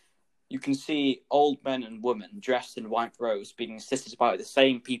 You can see old men and women dressed in white robes being assisted by the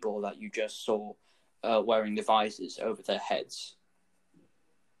same people that you just saw wearing the visors over their heads.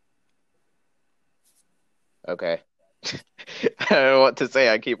 Okay. I don't know what to say.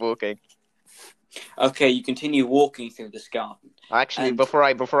 I keep walking. Okay, you continue walking through this garden. Actually, before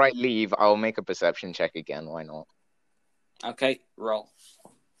I leave, I'll make a perception check again. Why not? Okay, roll.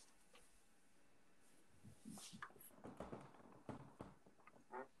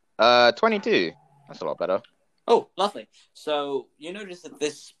 Uh, 22. That's a lot better. Oh, lovely. So you notice that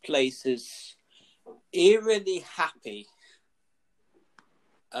this place is eerily happy.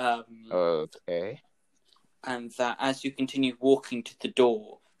 Okay. And that as you continue walking to the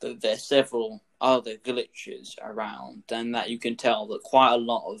door, that there's several other glitches around, and that you can tell that quite a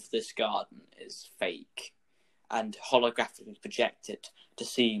lot of this garden is fake and holographically projected to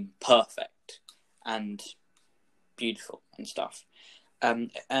seem perfect and beautiful and stuff.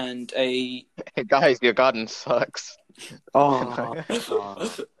 And a guys, your garden sucks.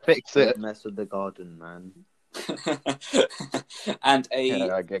 Fix it. Don't mess with the garden, man. and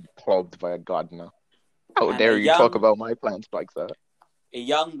I get clogged by a gardener. How dare you talk about my plants like that? A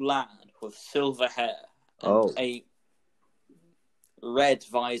young lad with silver hair and a red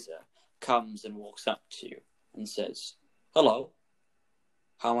visor comes and walks up to you and says, "Hello,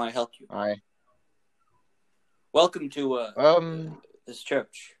 how may I help you?" Hi. Welcome to this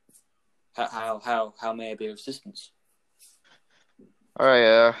church. How may I be of assistance?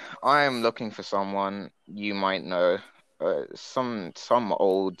 I am looking for someone you might know. Some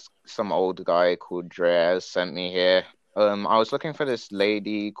old guy called Dreas sent me here. I was looking for this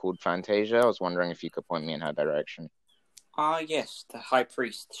lady called Fantasia. I was wondering if you could point me in her direction. Yes, the High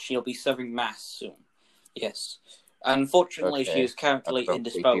Priest. She'll be serving Mass soon. Yes. Unfortunately, she is currently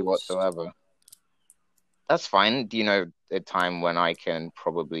indisposed. Whatsoever. That's fine. Do you know a time when I can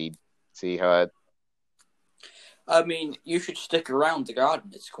probably see her? I mean, you should stick around the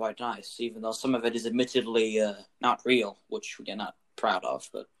garden. It's quite nice, even though some of it is admittedly not real, which we're not proud of,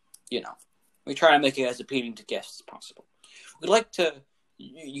 but, we try to make it as appealing to guests as possible. We'd like to...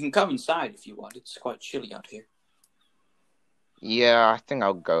 You can come inside if you want. It's quite chilly out here. Yeah, I think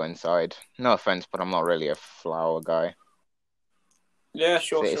I'll go inside. No offense, but I'm not really a flower guy. Yeah,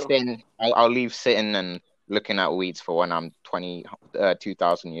 sure. I'll leave sitting and looking at weeds for when I'm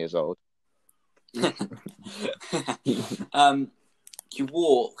 2,000 years old. You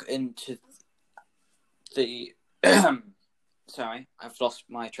walk into the... Sorry, I've lost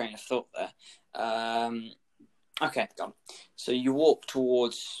my train of thought there. Okay, gone. So you walk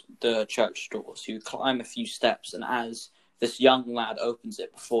towards the church doors. You climb a few steps, and as this young lad opens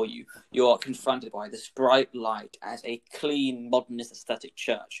it before you, you are confronted by this bright light as a clean, modernist aesthetic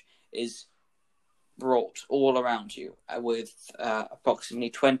church is brought all around you with approximately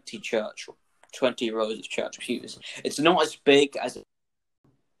 20 rows of church pews. It's not as big as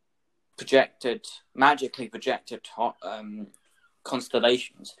magically projected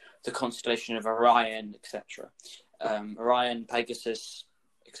constellations, the constellation of Orion, etc. Orion, Pegasus,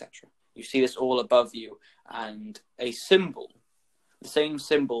 etc. You see this all above you, and a symbol, the same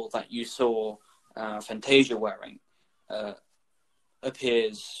symbol that you saw Fantasia wearing,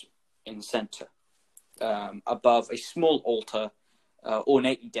 appears in the center, above a small altar,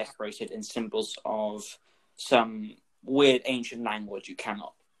 ornately decorated in symbols of some weird ancient language you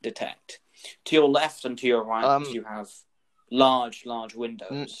cannot detect. To your left and to your right, you have large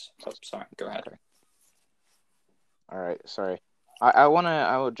windows. Oh, sorry, go ahead. All right, sorry.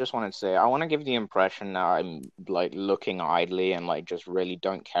 I just wanted to say, I want to give the impression that I'm like looking idly and like just really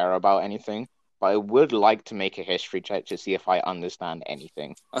don't care about anything. But I would like to make a history check to see if I understand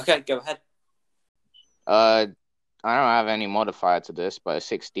anything. Okay, go ahead. I don't have any modifier to this, but a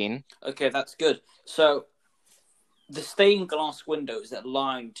 16. Okay, that's good. So, the stained glass windows that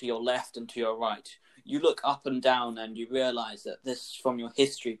line to your left and to your right, you look up and down and you realize that this, from your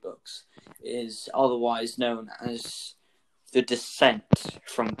history books, is otherwise known as the Descent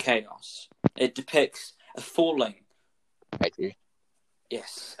from Chaos. It depicts a falling. I do.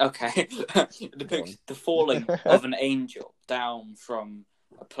 Yes, okay. It depicts the falling of an angel down from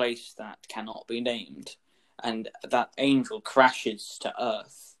a place that cannot be named. And that angel crashes to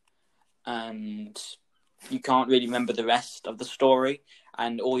Earth. And you can't really remember the rest of the story.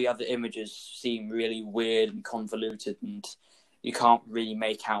 And all the other images seem really weird and convoluted. And you can't really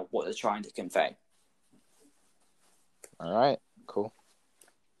make out what they're trying to convey. All right, cool.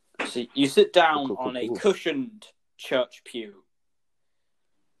 So you sit down Cool. on a cushioned church pew.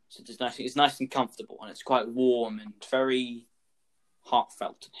 So it's nice and comfortable, and it's quite warm and very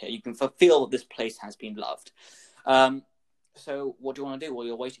heartfelt here. You can feel that this place has been loved. So what do you want to do while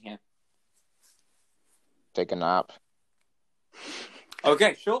you're waiting here? Take a nap.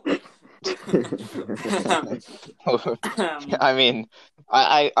 Okay, sure. I mean,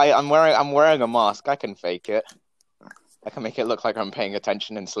 I'm wearing a mask. I can fake it. I can make it look like I'm paying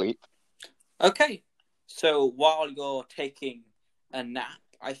attention in sleep. Okay, so while you're taking a nap,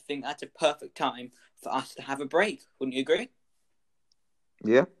 I think that's a perfect time for us to have a break. Wouldn't you agree?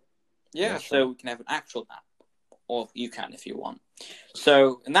 Yeah. Yeah, sure. so we can have an actual nap. Or you can if you want.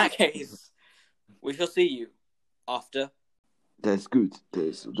 So, in that case, we shall see you after. That's good. That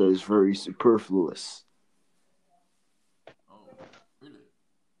is very superfluous. Oh, really?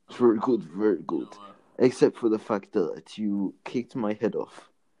 It's very good, very good. Except for the fact that you kicked my head off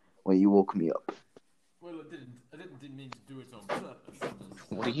when you woke me up. Well, I didn't mean to do it on purpose.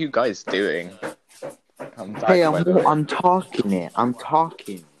 What are you guys doing? Hey, I'm talking. I'm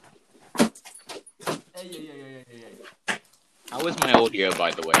talking. Hey. How was my audio,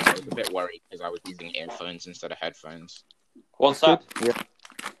 by the way? I was a bit worried because I was using earphones instead of headphones. What's up? Yeah.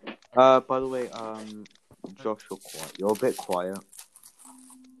 By the way, Josh, you're a bit quiet.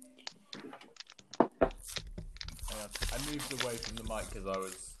 I moved away from the mic because I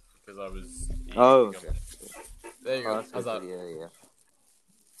was. Oh, okay. There you go. That's How's that? good. Yeah.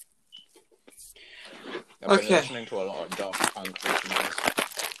 I've been Okay. listening to a lot of Daft Punk recently.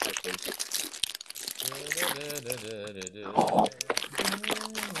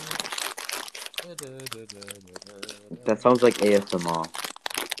 That sounds like ASMR.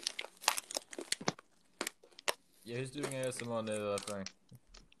 Yeah, who's doing ASMR near that thing?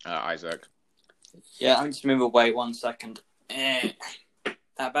 Isaac. Yeah, I'm just move away 1 second.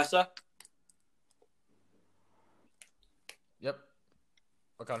 That better? Yep.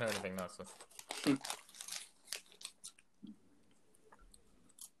 I can't hear anything now, so.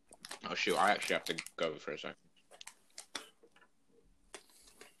 Oh shoot, I actually have to go for a second.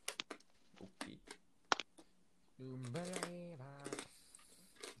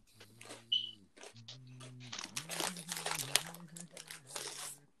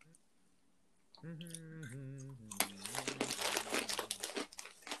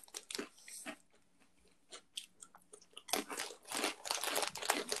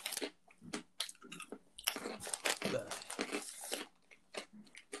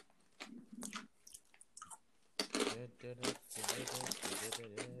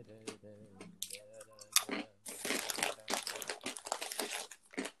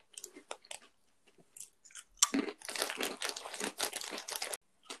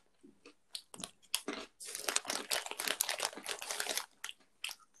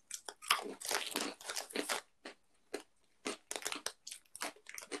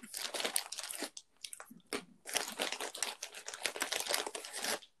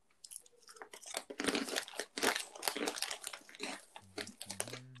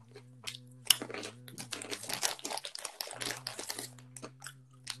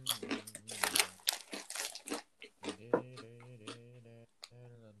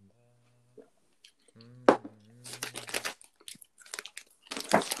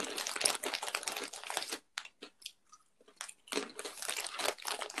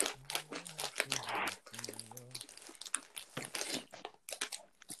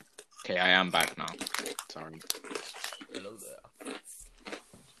 Okay, I am back now. Sorry. Hello there.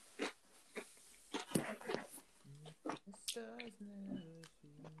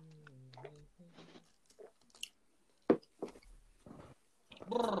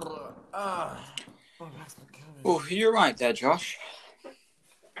 My back's been killing me. Oh, you're right there, Josh.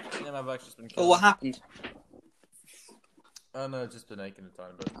 Yeah, my back's just been Oh, killing what me. happened? Oh no, just been aching a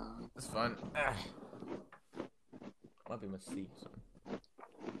tiny bit. It's fine. Might be my sleep.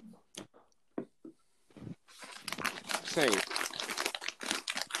 So,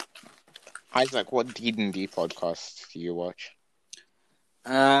 Isaac, what D&D podcasts do you watch?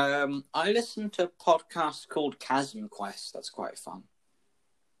 I listen to a podcast called Chasm Quest. That's quite fun.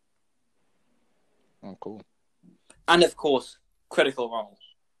 Oh, cool. And of course, Critical Role.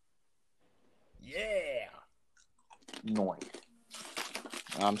 Yeah. Noise.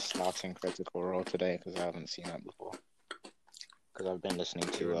 I'm starting Critical Role today because I haven't seen it before. Because I've been listening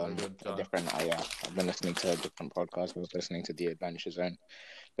to You're having a good time. I've been listening to a different podcast. I was listening to The Adventure Zone,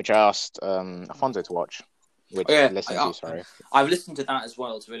 which I asked Afonso to watch. Sorry. I've listened to that as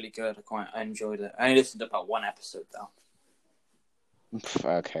well. It's really good. I enjoyed it. I only listened to about one episode though.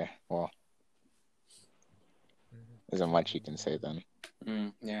 Okay, well, isn't much you can say then.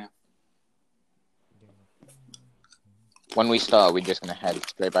 Yeah. When we start, we're just gonna head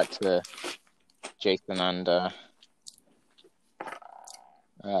straight back to Jason and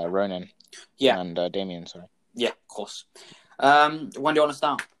Ronan. Yeah. And Damien, sorry. Yeah, of course. When do you want to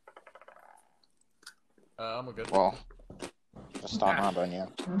start? I'm all good. Well, let's start now, don't you?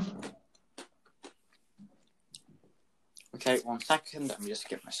 Okay, 1 second. Let me just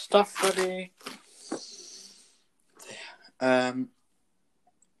get my stuff ready.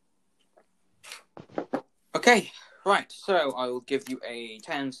 Okay, right. So I will give you a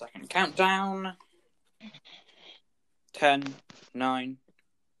 10-second countdown. 10, 9,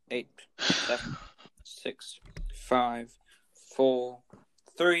 8, 7, 6, 5, 4,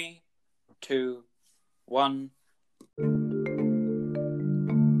 3, 2, 1.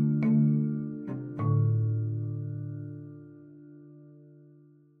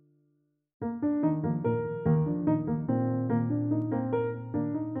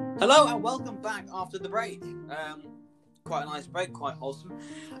 Hello and welcome back after the break. Quite a nice break, quite wholesome.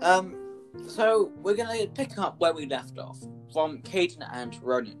 So we're gonna pick up where we left off from Caden and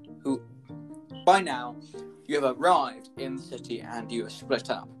Ronan, who by now you have arrived in the city and you are split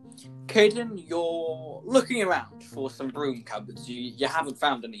up. Caden, you're looking around for some broom cupboards. You haven't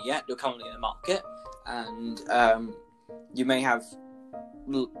found any yet. You're currently in the market, and you may have,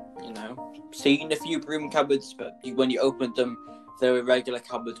 seen a few broom cupboards, but when you opened them, they were regular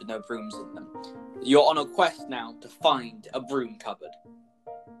cupboards with no brooms in them. You're on a quest now to find a broom cupboard.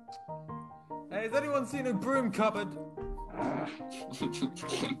 Hey, has anyone seen a broom cupboard?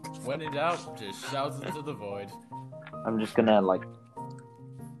 When in doubt, just shout into the void. I'm just gonna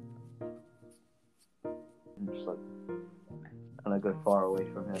I'm go far away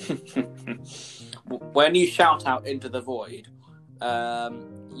from him. When you shout out into the void,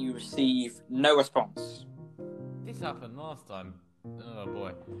 you receive no response. This happened last time. Oh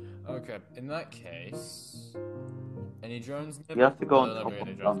boy. Okay, in that case, any drones nearby? You have to go on No, top not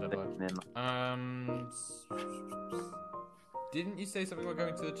really of drones something. nearby. Didn't you say something about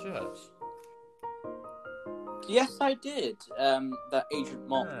going to the church? Yes, I did. That Agent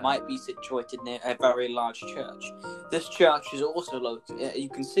Mott might be situated near a very large church. This church is also located. You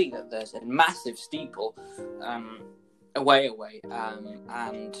can see that there's a massive steeple, away,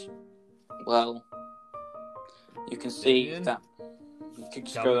 and well, you can see Damien? that. You can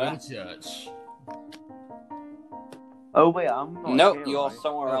just Come go to there. the church. Oh wait, I'm not. Nope, here, you're right?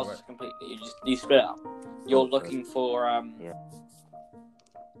 somewhere Oh, else right. completely. You split up. You're Okay. looking for Yeah.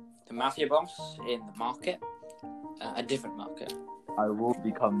 the mafia boss in the market, a different market. I will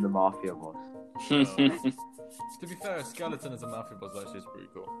become the mafia boss. To be fair, a skeleton as a mafia boss actually is pretty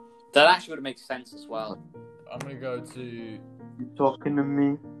cool. That actually would make sense as well. I'm gonna go to. You talking to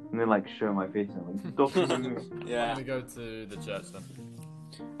me? I'm gonna show my face and you talking to me? I'm Yeah. gonna go to the church then.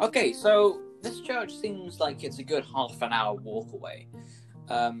 Okay, so this church seems like it's a good half an hour walk away.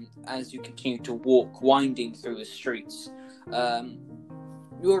 As you continue to walk, winding through the streets,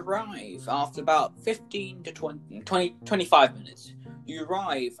 you arrive after about 15 to 25 minutes. You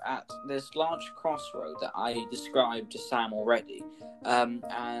arrive at this large crossroad that I described to Sam already,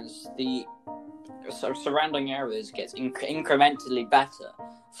 as the surrounding areas gets incrementally better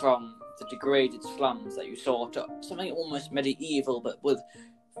from the degraded slums that you saw to something almost medieval, but with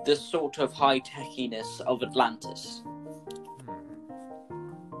the sort of high-techiness of Atlantis.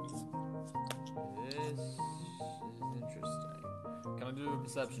 This is interesting. Can I do a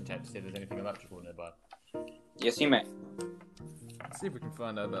perception check to see if there's anything electrical nearby. Yes, you may. Let's see if we can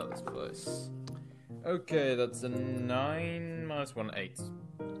find out about this place. Okay, that's a 9 minus 1, 8.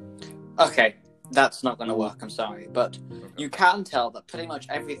 Okay, that's not going to work, I'm sorry. But you can tell that pretty much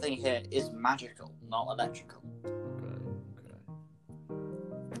everything here is magical, not electrical. Okay.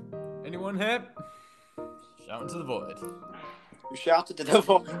 Anyone here? Shout into the void. You shouted to the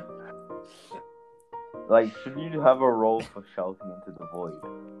void. Like, should you have a roll for shouting into the void?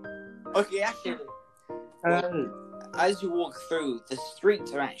 Okay, actually, as you walk through, the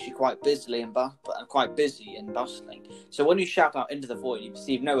streets are actually quite busy and bustling. So when you shout out into the void, you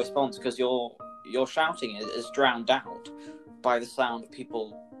receive no response because your shouting is drowned out by the sound of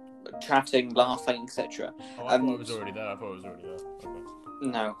people chatting, laughing, etc. Oh, I thought it was already there. Okay.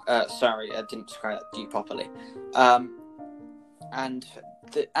 No, sorry, I didn't describe that to you properly. And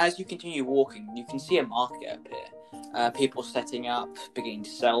as you continue walking, you can see a market appear. People setting up, beginning to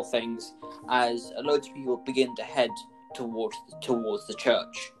sell things, as loads of people begin to head towards the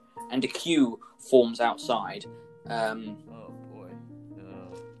church, and a queue forms outside, Oh boy.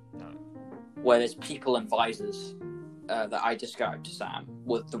 No. where there's people in visors that I described to Sam,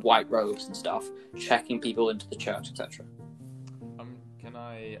 with the white robes and stuff, checking people into the church, etc. Can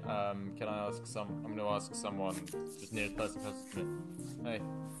I ask I'm going to ask someone just nearest person closest to me. Hey,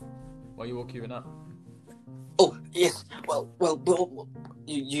 why are you all queuing up? Oh yes, well,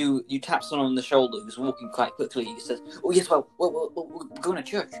 you tap someone on the shoulder who's walking quite quickly. He says, "Oh yes, well, we're going to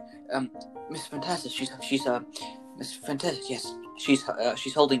church. Miss Fantastic, she's Miss Fantastic. Yes,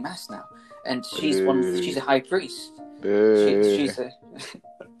 she's holding mass now, and she's she's a high priest. She's a."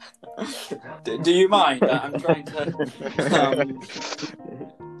 Do you mind? I'm trying to.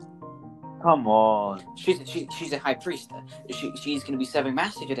 Come on. She's a high priest. She's going to be serving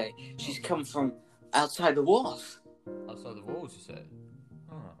mass here today. She's come from outside the walls. Outside the walls, you said?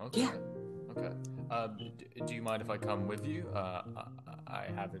 Oh, okay. Yeah. Okay. Do you mind if I come with you? I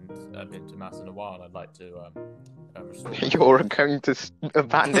haven't been to mass in a while. I'd like to restore. You're going to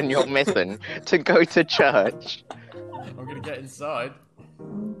abandon your mission to go to church. I'm gonna get inside.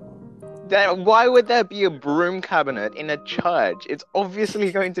 Why would there be a broom cabinet in a church? It's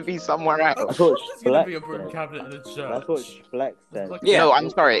obviously going to be somewhere else. That's what There's gonna be a Schleck broom said. cabinet in a church. That's what Schleck said. Like- Yeah. No, I'm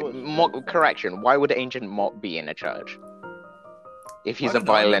sorry. Correction. Why would Ancient Mop be in a church? If he's I a don't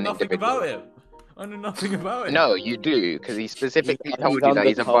know, I know violent nothing individual. about him. I know nothing about him. No, you do, because he specifically He's told you that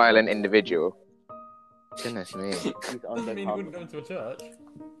he's a undercover. violent individual. Goodness me. He's Doesn't mean he undercover. wouldn't go into a church. He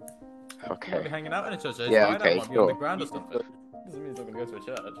might be Okay. hanging out in a church. Yeah, Might okay, be on the sure. ground or something. Doesn't mean he's not gonna go to a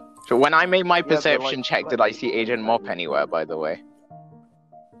church. So when I made my but, perception like, check, did I see Agent Mop anywhere, by the way?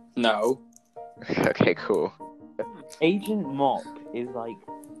 No. Okay, cool. Agent Mop is like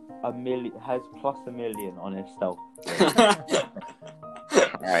has plus a million on his stealth.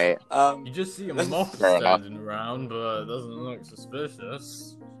 Alright. You just see a mop Fair enough. standing around, but it doesn't look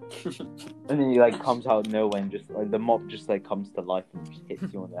suspicious. And then he like comes out of nowhere and just like the mop just like comes to life and just hits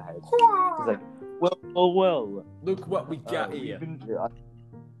you on the head. It's like, well. Look what we got we've here.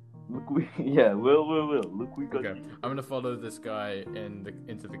 Look, Look, we got. Okay, I'm gonna follow this guy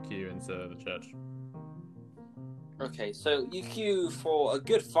into the queue into the church. Okay, so you queue for a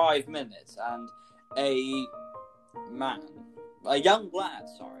good 5 minutes, and a young lad,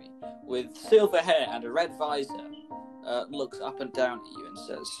 with silver hair and a red visor, looks up and down at you and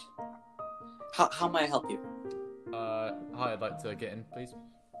says, "How may I help you?" Hi, I'd like to get in, please.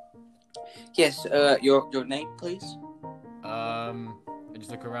 Yes, your name, please. I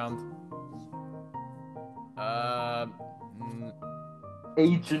just look around.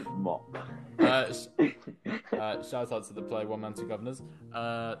 Agent Mop. Shout out to the play One Man Two Governors.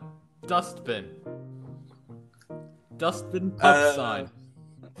 Dustbin pub sign.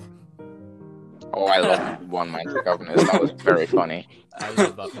 Oh, I love One Man to Governors. That was very funny. I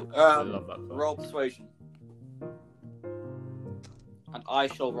love that. I love that. Play. Roll persuasion, and I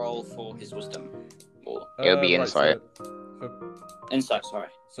shall roll for his wisdom or It'll be right, insight. insight. Sorry.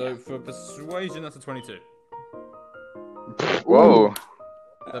 So for persuasion, that's a 22. Whoa.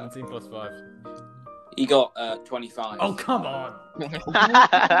 17 plus 5. He got 25. Oh, come on!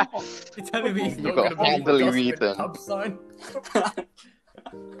 You're telling me he's You not got going to be handily the beaten. pub sign?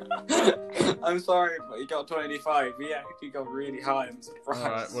 I'm sorry, but he got 25. He actually got really high. I'm surprised.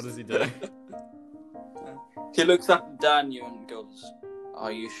 Alright, what does he do? He looks up and down at you and goes,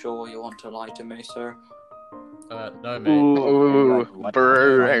 "Are you sure you want to lie to me, sir?" No, mate. Ooh, My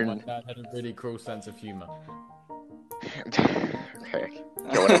burn. dad had a really cruel sense of humour. Okay.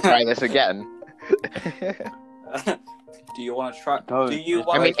 Do you want to try this again? Do you want to try? No. Do you I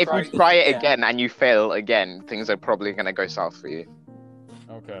want mean, to if try you try it again and you fail again, things are probably going to go south for you.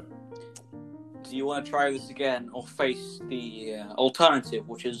 Okay. Do you want to try this again or face the alternative,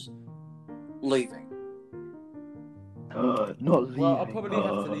 which is leaving? Not leaving. Well, I'll probably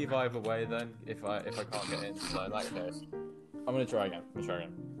have to leave either way then if I can't get in. So in that case, I'm gonna try again.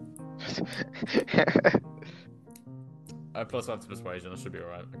 Plus I have to persuasion. I should be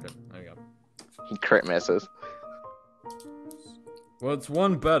alright. Okay, there we go. He crit misses. Well, it's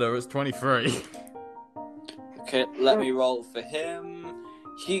one better. It's 23. Okay, let me roll for him.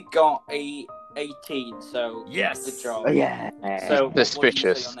 He got a 18, so Yes! good job. Oh, yeah. So, what did you say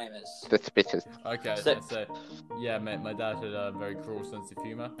Suspicious. your name is? Suspicious. Okay, So- so yeah, mate, my dad had a very cruel sense of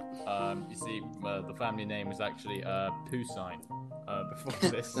humor. You see, the family name was actually Poussin. Before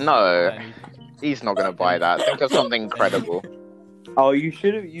this. No. And He's not gonna buy that. Think of something credible. Oh, you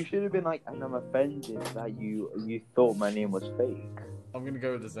should have been like, and I'm offended that you thought my name was fake. I'm gonna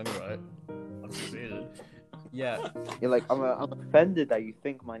go with this anyway. I've succeeded. Yeah. You're like, I'm offended that you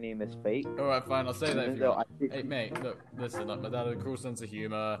think my name is fake. All right, fine. I'll say that if you No, want. I think- Hey, mate, look, listen. Look, my dad had a cruel sense of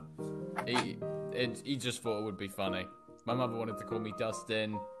humor. He just thought it would be funny. My mother wanted to call me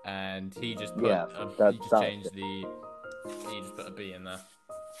Dustin, and he just put Yeah, he just that's changed it. he just put a B in there.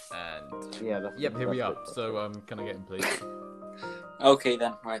 And Yeah, that's yep, here we that's are. it. So can I get him, please? Okay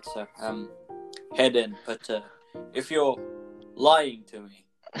then, right, so head in, but if you're lying to me,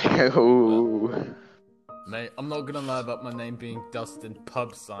 Ooh. Mate, I'm not gonna lie about my name being Dustin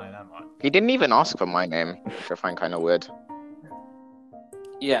Pub Sign, am I? He didn't even ask for my name, which I find kind of weird.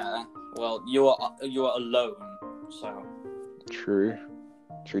 yeah, well, you are alone, so True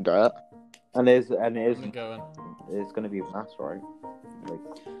that. And it is I'm going. it's gonna be mass, right? Like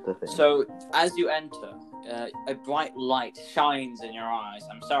the thing. So, as you enter, a bright light shines in your eyes.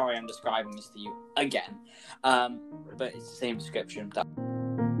 I'm sorry I'm describing this to you again, but it's the same description.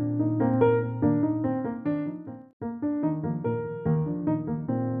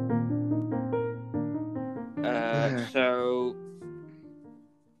 So,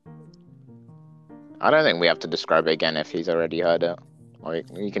 I don't think we have to describe it again if he's already heard it. Or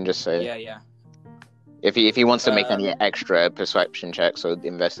you can just say yeah. if he wants to make any extra perception checks or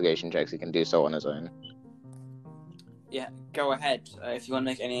investigation checks, he can do so on his own. Yeah, go ahead. If you want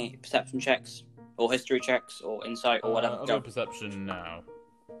to make any perception checks, or history checks, or insight, or whatever, I'll go. do perception now.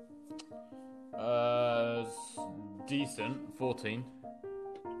 Decent. 14.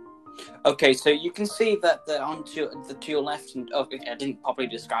 Okay, so you can see that to your left, and I didn't properly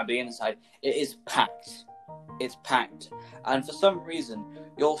describe the inside. It is packed. It's packed, and for some reason,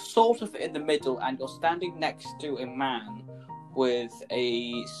 you're sort of in the middle, and you're standing next to a man with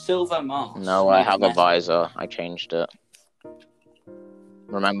a silver mask. No, made I of have a metal. visor. I changed it.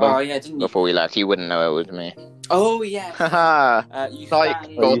 Remember? Oh yeah, didn't you? Before we left, you wouldn't know it was me. Oh yeah. Haha. You Psych,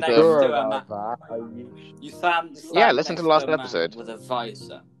 stand Are you next sure to a man. that? Are you You stand Yeah, listen to the next last a man episode. with a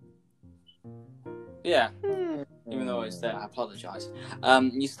visor. Yeah. Even though it's there, I apologise.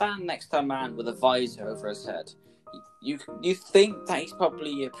 You stand next to a man with a visor over his head. You think that he's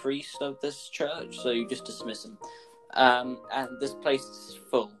probably a priest of this church, so you just dismiss him. And this place is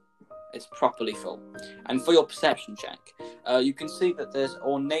full. It's properly full. And for your perception check, you can see that there's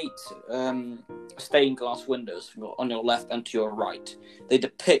ornate stained glass windows on your left and to your right. They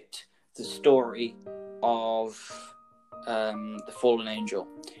depict the story of the fallen angel.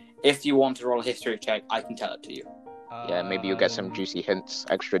 If you want to roll a history check, I can tell it to you. Yeah, maybe you'll get some juicy hints,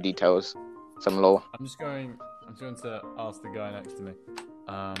 extra details, some lore. I'm just going to ask the guy next to me.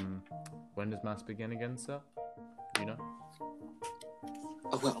 When does mass begin again, sir? Do you know?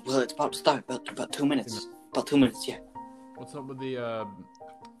 Oh, well, it's about to start. About 2 minutes. About 2 minutes, yeah. What's up with the?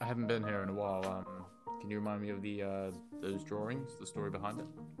 I haven't been here in a while. Can you remind me of the those drawings, the story behind it?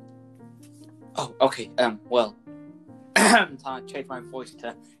 Oh, okay. Well, I changed my voice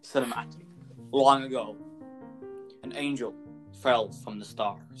to cinematic. Long ago, an angel fell from the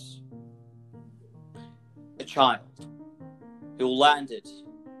stars. A child who landed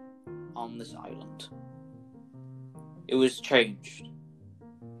on this island. It was changed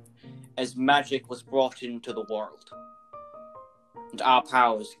as magic was brought into the world and our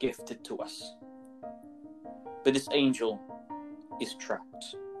powers gifted to us. But this angel is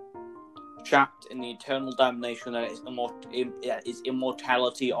trapped. Trapped in the eternal damnation that is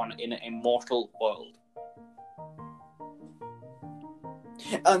immortality in an immortal world.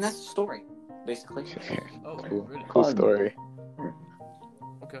 And that's the story, basically. Oh, Cool. really? Cool story.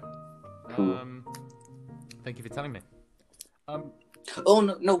 Okay. Cool. Thank you for telling me. Oh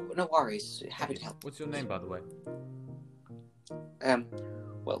no worries. Happy to help. What's your name, by the way?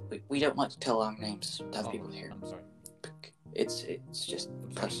 Well, we don't like to tell our names to other people here. I'm sorry. It's just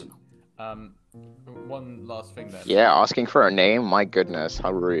personal. One last thing then. Yeah, asking for a name? My goodness,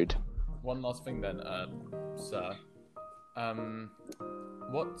 how rude. One last thing then, sir.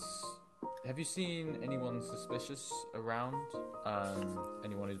 Have you seen anyone suspicious around?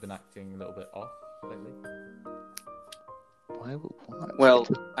 Anyone who's been acting a little bit off lately? Why? Well,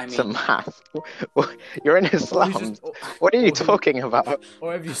 I It's a mean, math. You're in a slum. What are you talking about?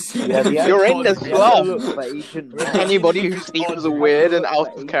 Or have you seen? Yeah, the You're in the We have to slum. look for Agent Moss. Anybody who seems weird and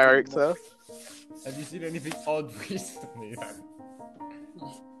out of character. Have you seen anything odd recently?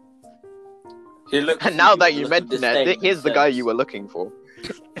 he looks. And now that you looks mention it, disdain here's the and guy says- you were looking for.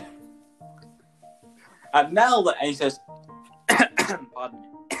 And now that he says, pardon me.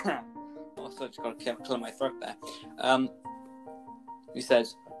 Also, just got to clear my throat there. He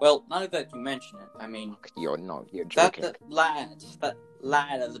says, "Well, now that you mention it, I mean, You're that joking. that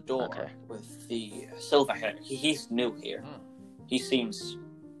lad at the door Okay. with the silver hair. He's new here. Oh, He seems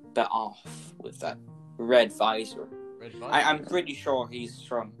a bit off with that red visor. red I'm pretty sure he's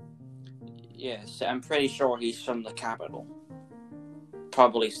from. Yes, I'm pretty sure he's from the capital.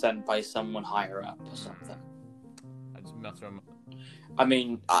 Probably sent by someone higher up or something. I just mutter on. I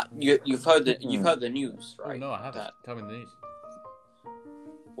mean, you've heard the news, Oh right? no, I haven't. That, Tell me the news.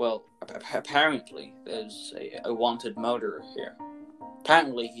 well, apparently there's a wanted murderer here.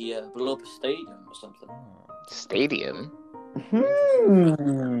 Apparently he blew up a stadium or something. Oh, Stadium?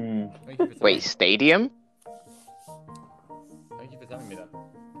 thank you for Wait, stadium? Thank you for telling me that.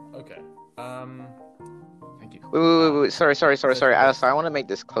 Okay. Thank you. Wait. Sorry. Alistair, I want to make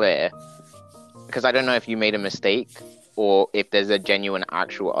this clear. Because I don't know if you made a mistake or if there's a genuine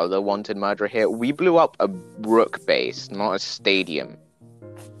actual other wanted murderer here. We blew up a Rook base, not a stadium.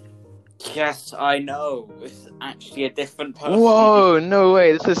 Yes, I know. It's actually a different person. Whoa, no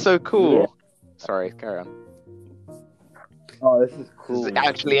way. This is so cool. Yeah. Sorry, carry on. Oh, this is cool. This is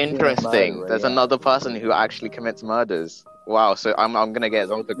actually interesting. There's another person who actually commits murders. Wow, so I'm gonna get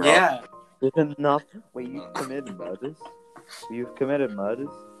his autograph. Yeah. There's enough. Wait, you've committed murders? You've committed murders?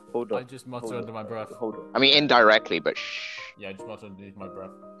 Hold I on. just mutter Hold under my breath. Hold on. I mean, indirectly, but shh. Yeah, I just mutter underneath my breath.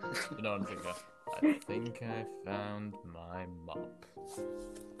 You know what I'm thinking. I think I found my mop.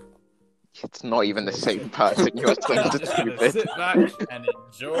 It's not even the same person. You're so I'm just gonna stupid. sit back and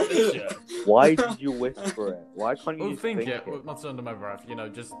enjoy the show. Why did you whisper it? Why can't you Well, just think it. Well, mutter under my breath. You know,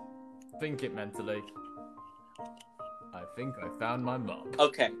 just think it mentally. I think I found my mop.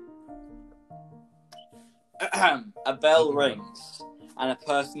 Okay. A bell rings, and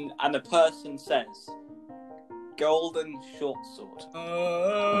a person says, "Golden short sword."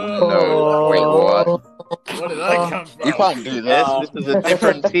 No, wait, what? Where did that come from? You can't do this. This is a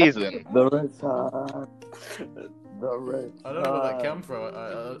different season. The return. The return. I don't know where that came from.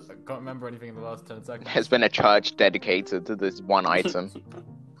 I can't remember anything in the last 10 seconds. There's been a church dedicated to this one item.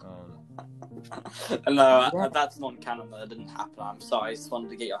 No, that's non-canon. That didn't happen. I'm sorry. I just wanted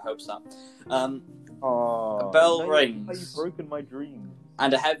to get your hopes up. Oh, A bell no, rings. How you've broken my dream.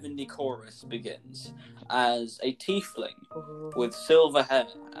 And a heavenly chorus begins as a tiefling with silver hair,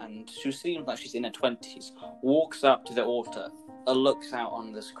 and who seems like she's in her 20s, walks up to the altar and looks out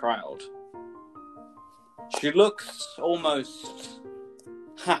on this crowd. She looks almost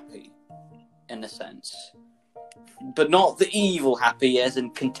happy, in a sense, but not the evil happy, as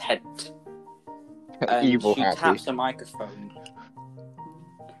in content. And Evil she happy. taps a microphone.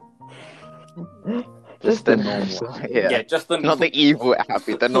 Just the normal. Yeah. Just the Not the evil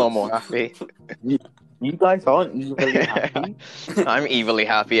happy, the normal happy. You guys aren't evilly happy. I'm evilly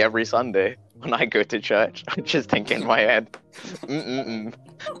happy every Sunday when I go to church. I just think in my head.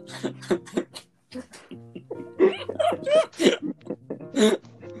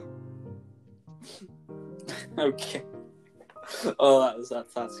 Okay. Oh,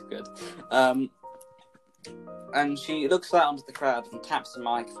 that's good. And she looks out into the crowd and taps the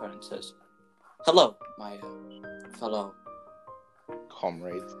microphone and says, "Hello, my fellow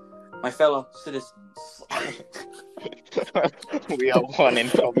Comrades. my fellow citizens." We are one in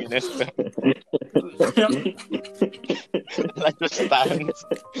communism. Let us stand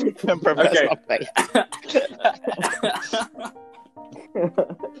and profess Okay. our faith.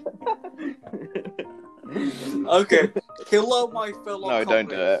 Okay. Hello, my fellow No, don't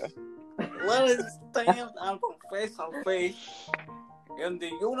do comrades. it. Let us stand and profess our faith in the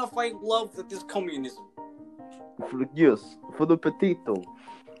unified love that is communism. Yes, for the potato.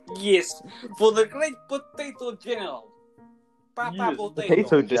 Yes, for the great potato general. Papa Yes,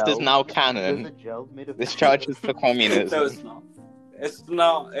 potato. This is now canon. There's a gel made of This church is for No, communism. it's not. It's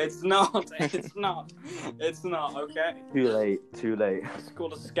not. It's not. It's not. It's not. Okay. Too late. Too late. It's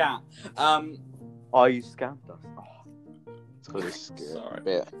called a scam. Oh, you scammed us. Oh. So this is Sorry. a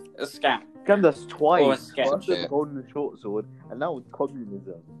bit. A scam. Scammed us Or a twice. sketch. First with Yeah. the golden short sword, and now with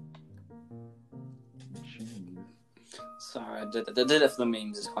communism. Jeez. Sorry, I did it for the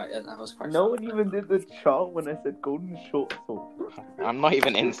memes. That was quite. No fun. one even did the chart when I said golden short sword. I'm not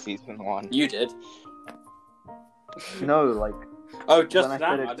even in season 1. You did. No, like, Oh, just When I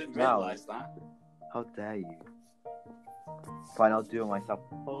now. said it I didn't now. realise that. how dare you? Fine, I'll do it myself.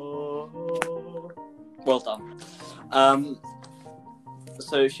 Oh. Well done.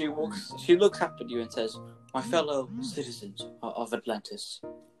 So she looks up at you and says, "My fellow citizens of Atlantis,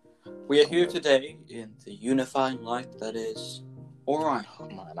 we are here today in the unifying light that is Orion, Oh,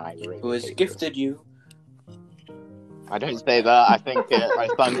 man, I really who has hate gifted you." I don't say that. I think it. I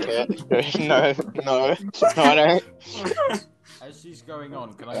thunk it. No, I don't. As she's going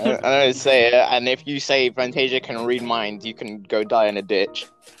on, can I don't say it. And if you say Fantasia can read minds, you can go die in a ditch,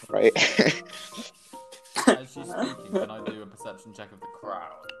 right? As she's speaking, can I do a perception check of the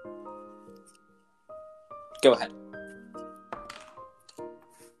crowd? Go ahead.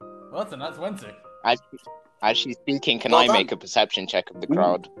 Well, then that's 20. As she's speaking, can Well I done. make a perception check of the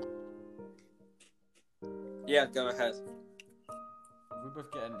crowd? Yeah, go ahead. If we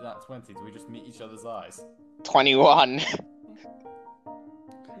both get in that 20, do we just meet each other's eyes? 21.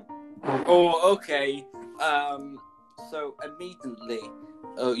 Oh, okay. So immediately,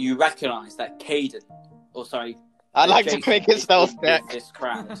 you recognise that Caden, I'd like to Jason make a is stealth in check. This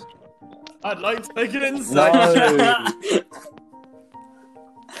crowd. I'd like to make an insight check.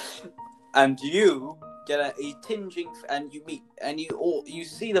 And you get a tinging, and you meet, and you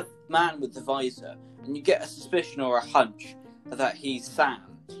see the man with the visor, and you get a suspicion or a hunch that he's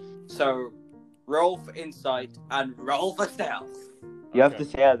Sam. So roll for insight and roll for stealth. You have Okay. to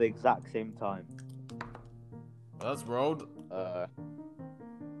say it at the exact same time. Well, that's rolled.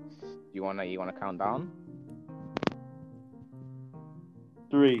 You wanna count down?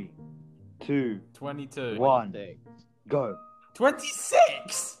 3, 2, 22. 1, go.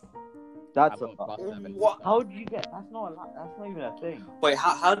 26? That's I got plus 7. What? How did you get? That's not even a thing. Wait,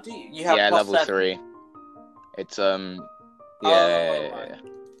 how do you have Yeah, plus level 7? 3. It's right.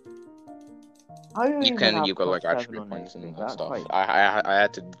 How do You even have got like plus 7 attribute on points anything? and That's stuff. like- I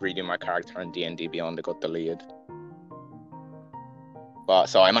had to redo my character on D&D Beyond. It got deleted. But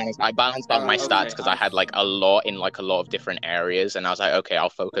so I balanced out my Okay, stats because I had like a lot of different areas, and I was like, okay, I'll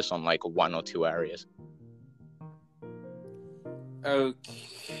focus on like 1 or 2 areas.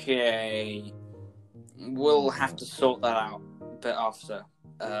 Okay. We'll have to sort that out a bit after.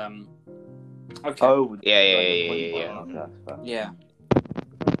 Okay. Oh, Yeah. Okay, that's fair. Yeah.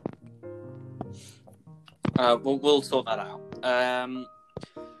 We'll sort that out.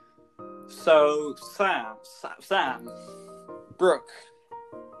 So Sam, Brooke,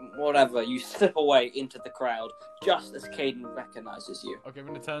 whatever, you slip away into the crowd just as Caden recognizes you. Okay, I'm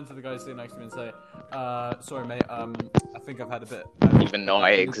going to turn to the guy sitting next to me and say, sorry, mate, I think I've had a bit... I think- Even though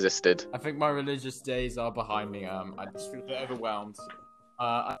I existed. I think my religious days are behind me. I just feel a bit overwhelmed.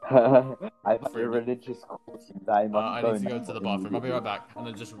 I've had a religious course that I must I need to go to the bathroom. I'll be right back. And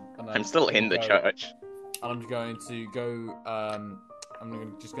then I'm still in the go- church. And I'm going to go.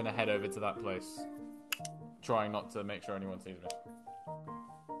 Just going to head over to that place, trying not to make sure anyone sees me.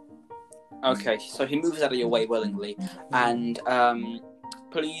 Okay, so he moves out of your way willingly, and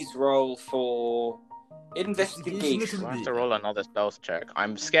please roll for investigation. I have to roll another stealth check.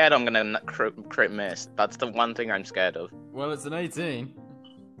 I'm scared I'm gonna crit miss. That's the one thing I'm scared of. Well, it's an 18.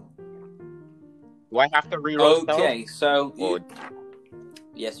 Do I have to reroll Okay, so Or-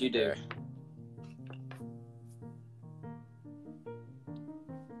 yes, you do.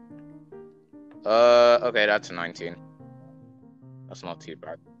 Okay. Okay, that's a 19. That's not too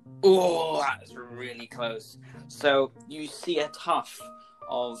bad. Oh, that's really close. So you see a tuft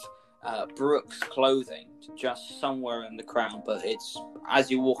of Brooke's clothing just somewhere in the crowd, but it's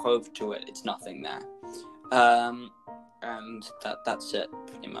as you walk over to it, it's nothing there. And that's it,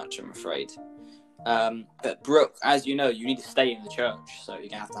 pretty much, I'm afraid. But Brooke, as you know, you need to stay in the church, so you're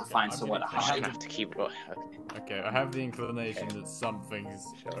gonna have to find I'm somewhere to gonna- I'm hide. gonna have to keep rolling. Okay, I have the inclination that something's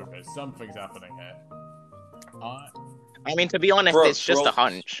happening here. I mean, to be honest, Brooke, it's just roll- a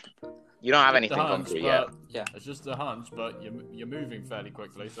hunch. You don't have Just a anything hunch, concrete yet. but- Yeah. It's just a hunch, but you're moving fairly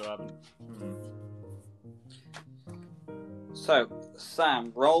quickly, so So,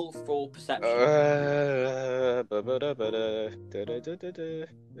 Sam, roll for perception.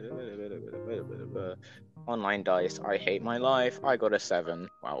 Online dice. I hate my life. I got a 7.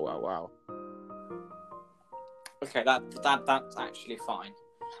 Wow. Okay, that's actually fine.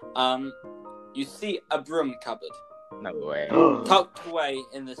 You see a broom cupboard No way. tucked away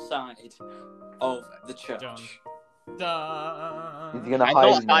in the side of the church. Done. He's gonna I'm hide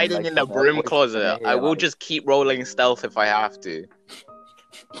not in there, hiding like, in the so broom voice is closet. gonna I hear, will like, just keep rolling stealth if I have to.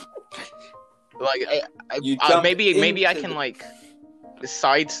 Like, You jump maybe I into can the- like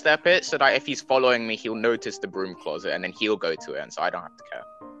sidestep it so that if he's following me, he'll notice the broom closet and then he'll go to it, and so I don't have to care.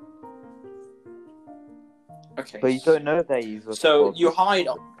 Okay. But you don't know that he's. So you hide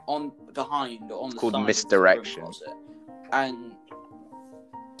on behind or on the called side misdirection. of the broom closet,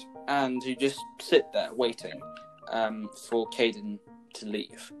 and you just sit there waiting for Caden to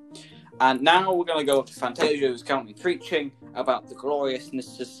leave. And now we're going to go up to Fantasia, who's currently preaching about the gloriousness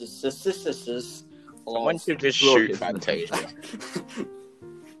Someone of... should just shoot glorious. Fantasia.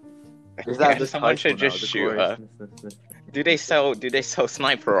 Is that the Someone should title now, just the shoot her. gloriousness? Do they sell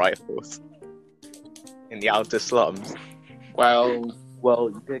sniper rifles in the outer slums? Well,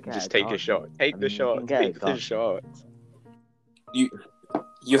 Well, you could get Just a take a gun. shot. I Take the mean, you can shot. get a Take the gun. shot.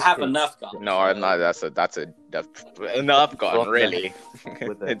 you have Okay. enough guns. No, no, that's enough gun, Drop really.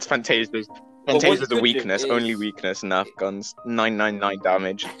 with it. It's Fantasia's. what Fantasia's you the could weakness. do is- Only weakness. Enough guns. 999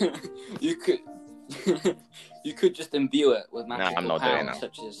 damage. you could... you could just imbue it with magical I'm not doing powers,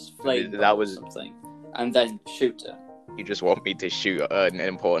 that. such as flame That was- or something, and then shoot it. You just want me to shoot an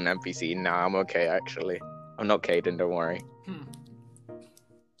important NPC? Nah, I'm okay actually. I'm not Caden, don't worry.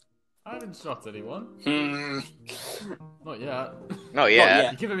 I haven't shot anyone. Not yet. No, Not yeah.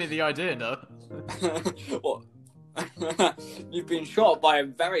 yet. You're giving me the idea, no? What? You've been shot by a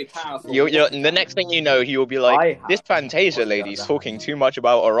very powerful... You're, the next thing you know, he will be I like, have. "This Fantasia On the lady's other talking hand. too much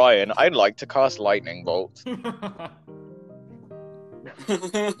about Orion. I'd like to cast Lightning Bolt."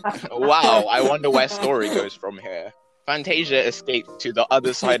 Wow, I wonder where story goes from here. Fantasia escaped to the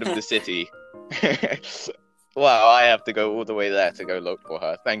other side of the city. Wow, I have to go all the way there to go look for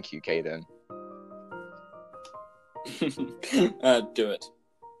her. Thank you, Caden. Do it.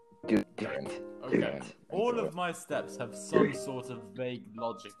 Do it. Okay. All of my steps have some sort of vague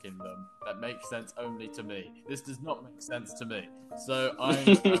logic in them that makes sense only to me. This does not make sense to me. So I'm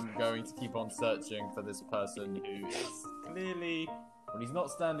going to keep on searching for this person who is clearly... Well, he's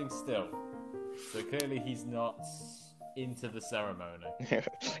not standing still. So clearly he's not into the ceremony.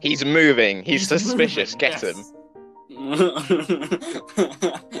 He's moving. He's suspicious. moving, Get yes. him.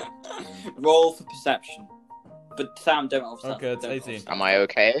 Roll for perception. But Sam, don't roll for Okay, it's don't roll 18. for Am I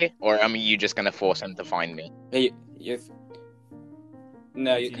okay? Or am you just gonna force him to find me? No,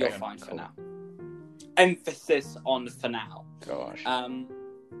 you're Yeah, fine for cool. now. Emphasis on for now. Gosh.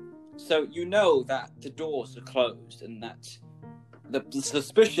 So you know that the doors are closed and that the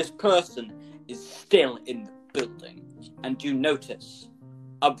suspicious person is still in the building, and you notice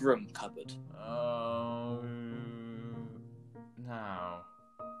a broom cupboard. Now,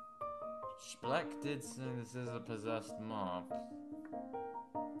 Spleck did say this is a possessed mob.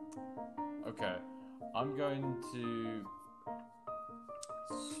 Okay, I'm going to.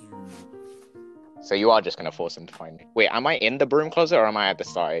 So you are just gonna force him to find me. Wait, am I in the broom closet or am I at the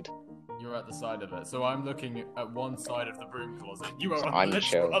side? You're at the side of it, so I'm looking at one side of the broom closet. You are on I'm the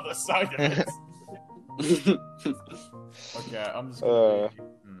literal chill. other side of it. Okay, I'm just gonna.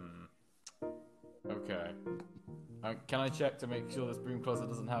 Okay. Can I check to make sure this broom closet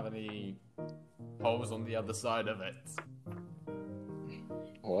doesn't have any holes on the other side of it?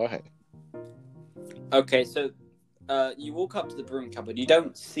 What? Okay, so you walk up to the broom cupboard. You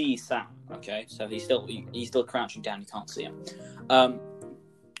don't see Sam. Okay, so he's still crouching down. You can't see him.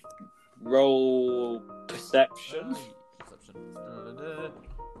 Roll perception.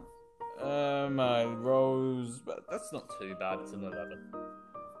 My rolls, but that's not too bad. It's an 11.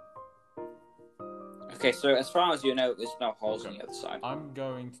 Okay, so as far as you know, there's no holes on Okay. the other side. I'm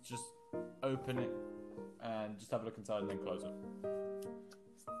going to just open it and just have a look inside and then close it.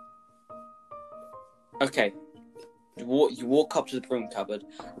 Okay, you walk up to the broom cupboard.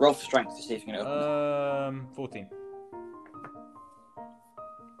 Roll for strength to see if you can open it. 14.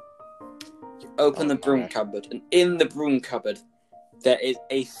 Open the broom cupboard, and in the broom cupboard, there is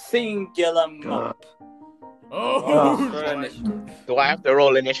a singular mop. Oh! Do I have to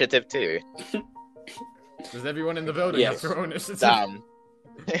roll initiative too? Does everyone in the building Yes. have to roll initiative? Damn.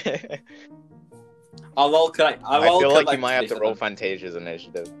 I'll roll collect. I feel like you might have to roll Fantasia's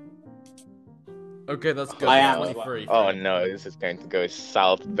initiative. Okay, that's good. I That's am as 23. Oh no, this is going to go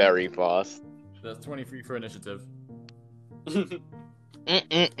south very fast. That's 23 for initiative.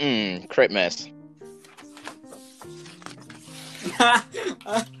 Crit miss.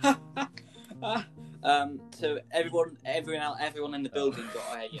 So everyone in the building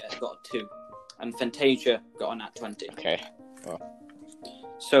got a 2, and Fantasia got a nat 20. Okay.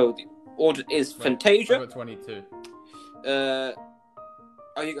 So the order is Wait, I Fantasia. got 22.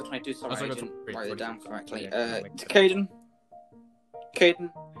 Oh, you got 22. Sorry, so I I got didn't 23, write it down 23. correctly. Yeah,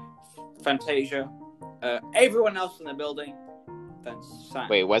 Caden, Fantasia, everyone else in the building, then Sam.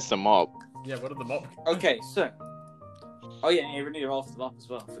 Wait, where's the mob? Yeah, what are the mob? Okay, so. Oh yeah, you need to roll for the mop as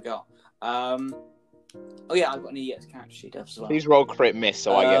well. Forgot. Oh yeah, I've got an EX character sheet up as well. Please roll crit miss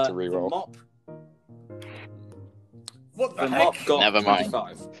so I get to The reroll. mop, What the the heck? mop got Never mind.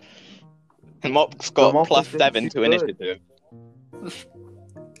 25. The mob's The got mob plus has been 7 to super initiative.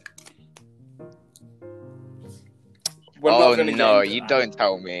 We're Oh not gonna no, get into you that. don't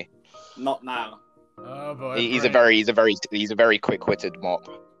tell me. Not now. Oh boy. He's a brain. very quick-witted mob.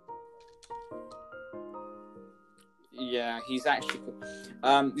 Yeah, he's actually.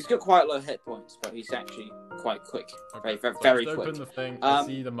 He's got quite low hit points, but he's actually quite quick. Okay, Very, so very just quick. Open the thing. I Um,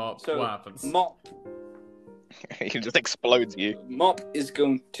 see the mob. so What happens? Mop He just explodes you. is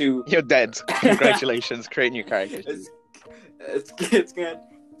going to. You're dead. Congratulations, create new characters. It's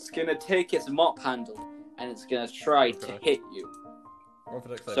gonna take its mop handle and it's gonna try to Okay. hit you. Roll for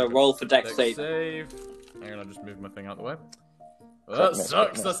dex save. So roll for dex Dex save. save. Hang on, I'll just move my thing out the way. Well, Crit that miss,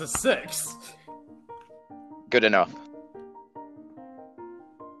 sucks. crit That's a 6. Good enough.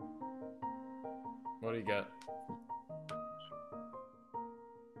 What do you get?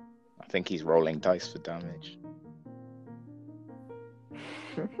 I think he's rolling dice for damage.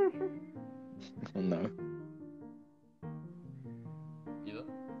 Oh no. You there?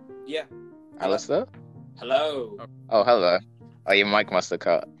 Yeah. Alistair? Hello. Oh, hello. Oh, your mic must have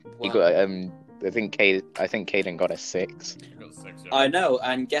cut. You Well, got, I think Caden got a 6. You got 6. Yeah. I know,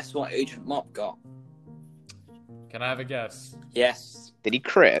 and guess what Agent Mop got? Can I have a guess? Yes. Did he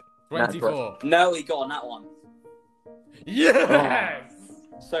crit? 24. No, he got on that one. Yes.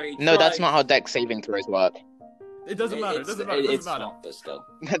 So he No, that's tried- not how dex saving throws work. It doesn't matter. It It's- doesn't matter. It It's doesn't matter. not, but still.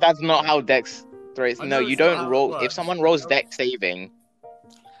 That's not how dex throws. I No, know you it's not how don't it roll. works. If someone rolls dex saving,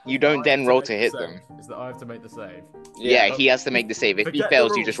 you don't I then have roll make to the hit save. them. Is that I have to make the save? Yeah, he has to make the save. If he Forget the fails,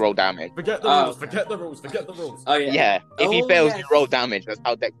 you rules. just roll damage. Forget the Oh, rules. okay. Forget the rules. Forget the rules. Oh yeah. Yeah, if he Oh, fails, yes. you roll damage. That's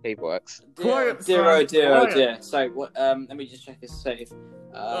how dex save works. Quiet, Dear, oh Sam, dear, oh quiet. dear. So what? Let me just check his save.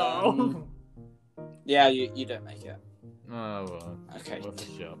 Oh. Yeah, you don't make it. Oh well. Okay. Worth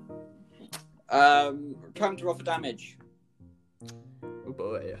a shot. Time to roll for damage. Oh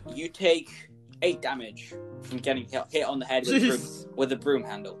boy. You take 8 damage from getting hit on the head with a, broom, Jeez. with a broom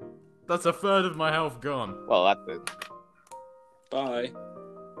handle. That's a third of my health gone. Well, that's it. Bye.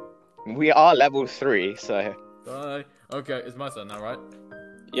 We are level 3, so Bye. Okay, it's my turn now, right?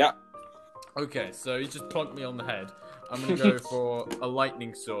 Yeah. Okay, so he just plonked me on the head. I'm gonna go for a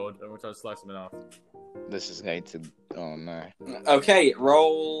lightning sword, and we'll try to slice him in half. this is going to. Oh no. Okay.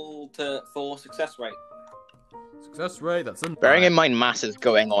 Roll for success rate. Success rate. That's a Bearing in 9. mind, mass is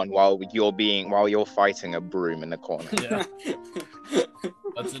going on while you're fighting a broom in the corner. Yeah,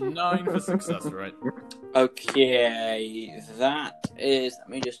 that's a 9 for success rate. Okay, that is. Let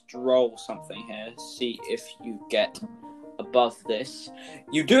me just roll something here. See if you get above this.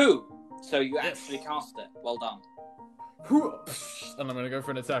 You do. So you Yes. actually cast it. Well done. And I'm gonna go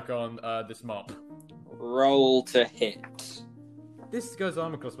for an attack on this mop. Roll to hit. This guy's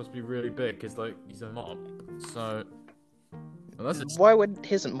armor class must be really big because like he's a mob. So unless it's Why would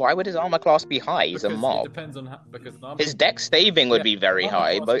his armor class be high? He's a because mob. It depends on how, because an armor, His dex saving would Yeah, be very armor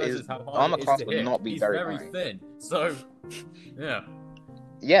high, class but measures his how high armor it is class to would hit. not be He's very very high. thin. So yeah.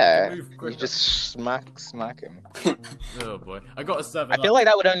 Yeah, Move you quicker. just smack him. Oh boy, I got a 7. I feel like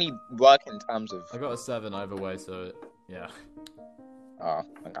that would only work in terms of. I got a 7 either way. So yeah. Oh,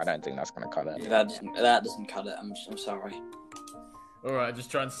 I don't think that's gonna cut it. That doesn't cut it. I'm sorry. All right, just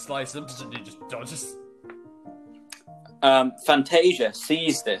try and slice him. So he just dodges. Fantasia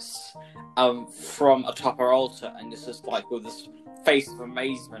sees this from atop her altar and is just like with this face of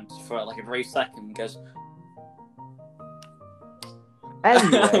amazement for like a brief second and goes.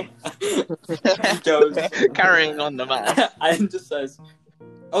 Anyway, goes Carrying on the map. and just says,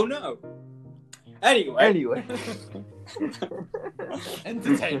 "Oh no." Anyway,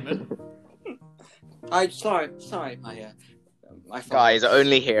 Entertainment. Sorry, my fault. Guys,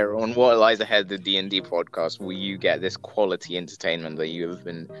 only here on What Lies Ahead, the D&D podcast, will you get this quality entertainment that you have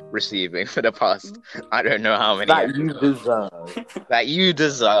been receiving for the past, I don't know how many that you episodes, deserve. that you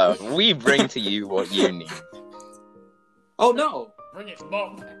deserve. We bring to you what you need. Oh no. Bring it,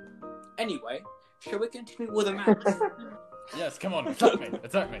 mop. Anyway, shall we continue with the match? Yes, come on, attack me,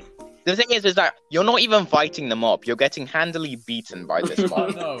 attack me. The thing is that you're not even fighting the mob. You're getting handily beaten by this I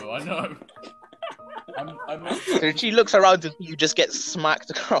mob. know, I know. I'm So she looks around and you just get smacked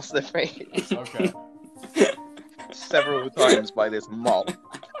across the face okay. several times by this mob.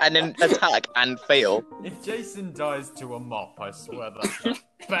 and then attack and fail. If Jason dies to a mop, I swear that's the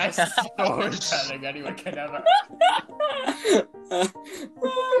best storytelling anyone can ever.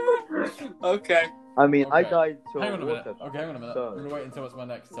 Okay. I mean, I Okay. died to Hang on a minute. water. Okay, hang on a minute. So- I'm gonna wait until it's my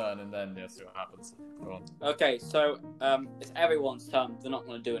next turn and then see what happens. Go on. Okay, so it's everyone's turn. They're not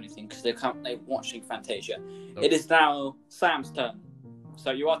going to do anything because they're watching Fantasia. Okay. It is now Sam's turn.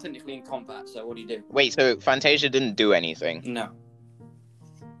 So you are technically in combat. So what do you do? Wait, so Fantasia didn't do anything. No.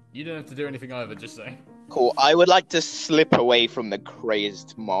 You don't have to do anything either. Just saying. Cool. I would like to slip away from the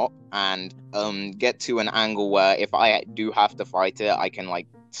crazed mop and get to an angle where if I do have to fight it, I can like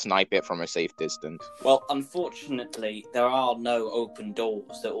snipe it from a safe distance. Well, unfortunately, there are no open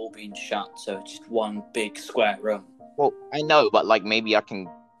doors. They're all being shut. So it's just one big square room. Well, I know, but like maybe I can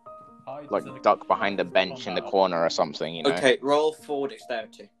Hide like to the- duck behind a bench in the corner or something, you know? Okay, roll for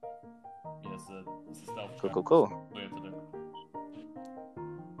dexterity. Yes, it's a stealth Cool, check. cool, cool. We have to do.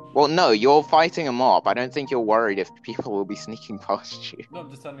 Well, no, you're fighting a mob. I don't think you're worried if people will be sneaking past you. No, I'm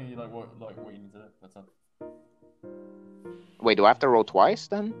just telling you like what you need to do. That's all. Wait, do I have to roll twice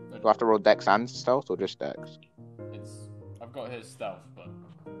then? Do I have to roll Dex and Stealth or just Dex? I've got his stealth, but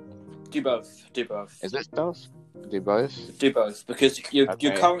Do both. Do both. Is it Stealth? Do both? Do both because you're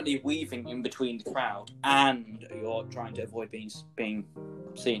Okay. currently weaving in between the crowd and you're trying to avoid being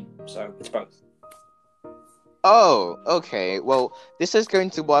seen. So it's both. Oh, okay. Well, this is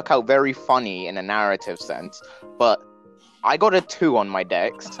going to work out very funny in a narrative sense, but I got a 2 on my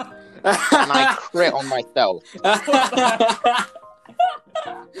Dex, and I crit on myself.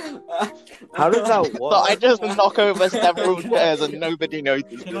 How does that So work? I just knock over several chairs and nobody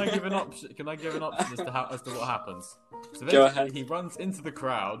notices. can I give an option? Can I give an option as to what happens? So Go basically, ahead. he runs into the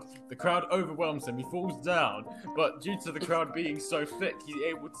crowd overwhelms him, he falls down, but due to the crowd being so thick, he's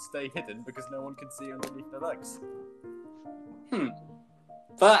able to stay hidden because no one can see underneath their legs.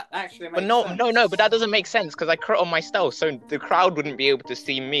 That actually makes But sense. no, but that doesn't make sense because I crit on my stealth, so the crowd wouldn't be able to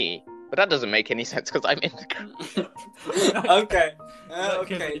see me. But that doesn't make any sense because I'm in the crowd. Okay. That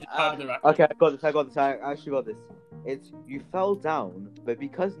Okay. can be part of the racket. Okay, I got this. I actually got this. It's you fell down, but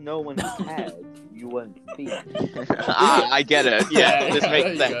because no one cared, you weren't seen. I get it. Yeah, this there makes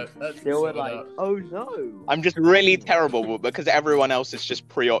you sense. go. That's They were sorted like, out. "Oh no!" I'm just really terrible because everyone else is just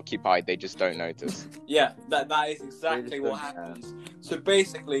preoccupied. They just don't notice. Yeah, that is exactly just what don't care. happens. So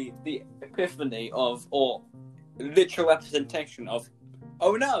basically, the epiphany of, or literal representation of,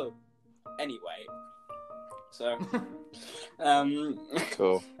 oh no. Anyway, so,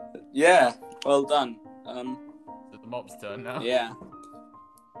 Cool. yeah, well done. It's the mob's turn now. Yeah.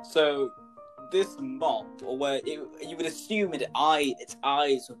 So this mop, or where you would assume its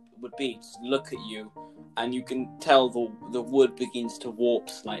eyes would be to look at you, and you can tell the wood begins to warp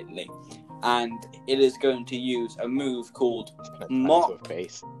slightly, and it is going to use a move called It's gonna turn Mop. into a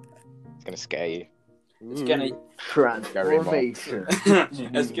face. It's gonna scare you. It's gonna Transformation.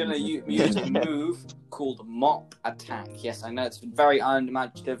 it's gonna use a move called Mop Attack. Yes, I know it's very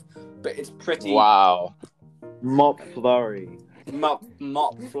unimaginative, but it's pretty Wow. Mop flurry. Mop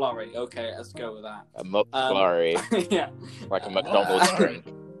Flurry. Okay, let's go with that. A mop flurry. Yeah. Like a McDonald's Flurry.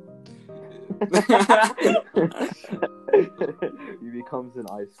 drink. He becomes an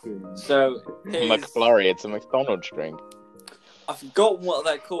ice cream. So his, McFlurry, it's a McDonald's drink. I've forgotten what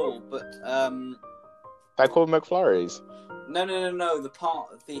they're called, but They're called McFlurries. no,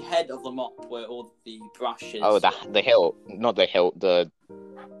 the head of the mop where all the brush is. Oh, the hilt. Not the hilt, the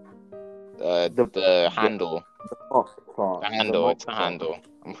handle. The mop part. The handle, mop it's the part. handle.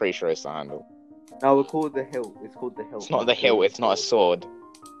 I'm pretty sure it's the handle. No, we call it the hilt. It's called the hilt. It's not the hilt, it's not a sword.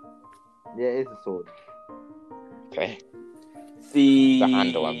 Yeah, it is a sword. Okay. the The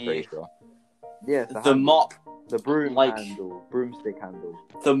handle, I'm pretty sure. Yeah, it's the handle. mop, The broom like- handle. Broomstick handle.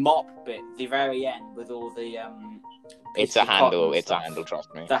 the mop bit, the very end with all the It's pieces a of cotton handle, and it's a stuff. handle,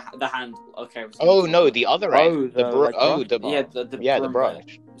 trust me. The handle. Okay. Oh no, the other Oh, end. the, like, brush the part. Yeah, the yeah, the broom brush.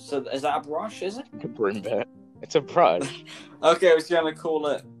 bit. So is that a brush? Is it? The broom bit. It's a brush. Okay, I was gonna call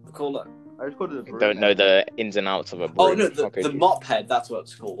it. I just called it a I broom. don't know the ins and outs of a broom. Oh no, Okay. the mop head. That's what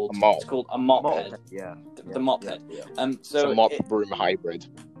it's called. A mop. It's called a mop, Mop head. Yeah. The mop head. Yeah. It's a So mop broom hybrid.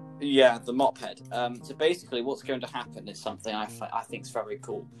 yeah, the mop head. So basically, what's going to happen is something I think is very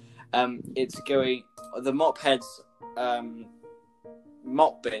cool. It's going the mop head's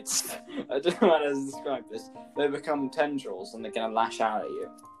mop bits. I don't know how to describe this. They become tendrils and they're going to lash out at you.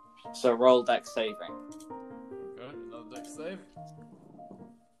 So roll dex saving. Okay, another dex save.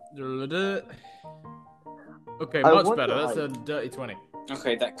 Okay, I much wonder, better. That's a like- dirty 20.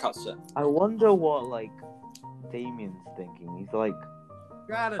 Okay, that cuts it. I wonder what like Damien's thinking. He's like,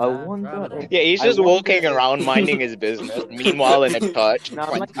 I wonder. Yeah, he's I just wonder walking if- around minding his business. Meanwhile, in a church, No,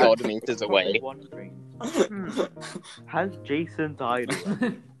 I'm 20 odd actually meters probably away. wondering, has Jason died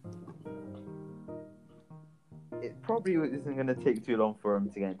already? It probably isn't going to take too long for him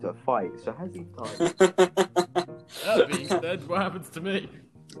to get into a fight. So has he died? That being said, what happens to me?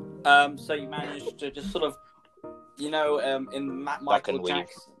 So you managed to just sort of, in Michael and weave.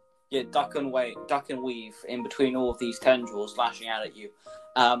 Jackson, duck and weave in between all of these tendrils lashing out at you,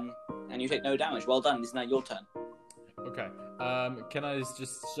 and you take no damage. Well done. It's now your turn. Okay. Can I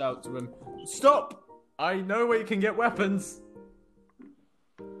just shout to him, "Stop! I know where you can get weapons."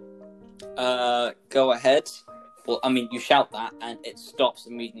 Go ahead. Well, I mean, you shout that, and it stops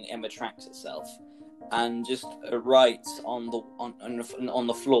immediately and retracts itself, and just writes on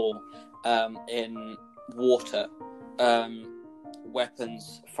the floor, in water,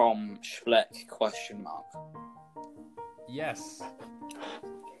 weapons from Schleck ? Yes.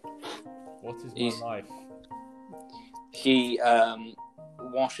 What is He's- my life? He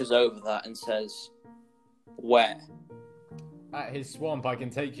washes over that and says, "Where?" At his swamp, I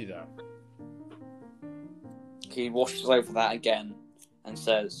can take you there. He washes over that again and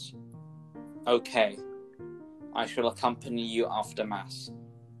says, "Okay, I shall accompany you after mass."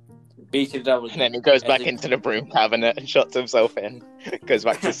 BTW. And then he goes back as a- into the broom cabinet and shuts himself in. Goes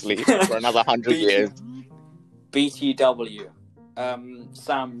back to sleep for another 100 years. BTW.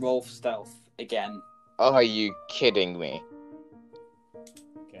 Sam, roll for stealth again. Oh, are you kidding me?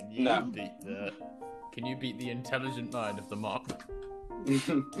 Can you No. beat the intelligent mind of the mop?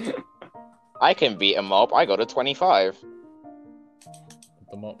 I can beat a mob. I got a 25.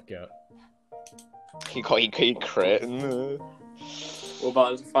 The mop get. He crit. We're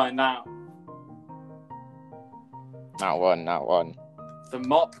about to find out. Not one. The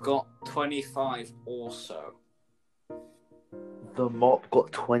mop got 25 also. The mop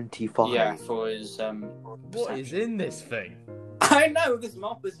got 25. Yeah, for his What is in this thing? I know this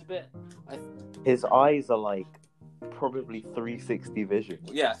mop is a bit. His eyes are like probably 360 vision.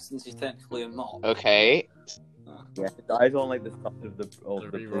 Yeah, since he's technically a mop. Okay. Yeah, his eyes on like the side of the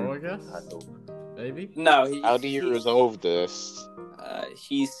reroll, I guess? handle. Maybe? No, How do you resolve this?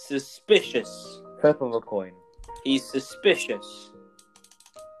 He's suspicious. Flip of a coin. He's suspicious.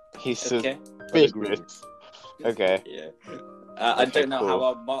 He's Okay. suspicious. Okay. Yeah. I Okay, don't know cool. how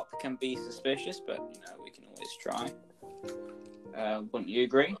a mop can be suspicious, but we can always try. Wouldn't you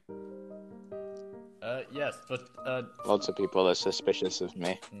agree? Yes, but Lots of people are suspicious of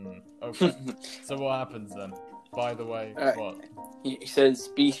me. okay. So what happens then? By the way, what? He says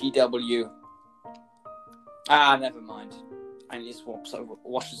BTW. Never mind. And he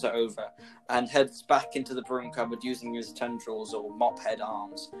washes it over and heads back into the broom cupboard using his tendrils or mop head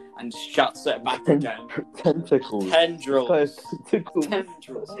arms and shuts it back again. Tentacles. Tendrils. This guy's tentacles.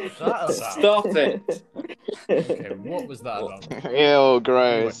 Tendrils. What was that about? Stop it. Okay, what was that about? Ew,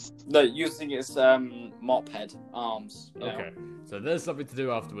 gross. No, using his mop head arms. you know. Okay, so there's something to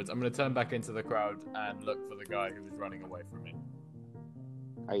do afterwards. I'm going to turn back into the crowd and look for the guy who was running away from me.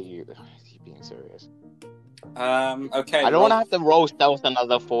 Are you being serious? Okay. I don't want to have to roll stealth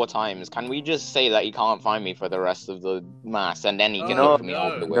another 4 times. Can we just say that he can't find me for the rest of the mass and then he can No, look for me no.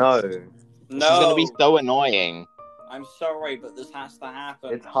 afterwards? No, This is gonna be so annoying. I'm sorry, but this has to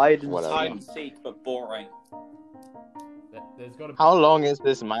happen. it's hide and Whatever. Hide and seek, but boring. There's got to. How long is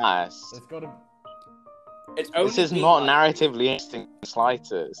this mass? There's got to. It's only This is been, not like- narratively interesting in the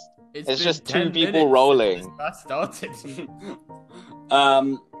slightest. It's been just 2 10 people minutes rolling. since that started.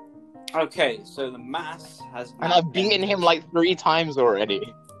 Okay, so the mass has. And now I've beaten ended. him like 3 times already.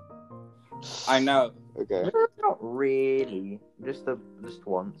 I know. Okay. not really. Just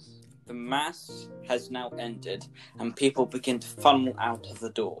once. The mass has now ended, and people begin to funnel out of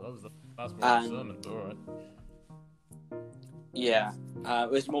the door. That was the last part of the And- sermon, alright. Yeah, it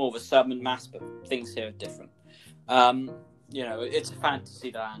was more of a sermon mass, but things here are different. It's a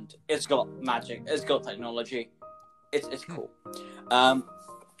fantasy land. It's got magic. It's got technology. It's cool.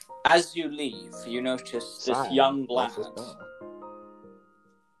 As you leave, you notice this Sad. young What's lad. this about?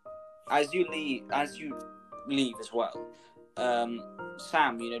 As you leave as well,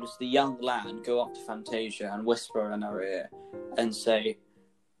 Sam, you notice the young lad go up to Fantasia and whisper in her ear and say,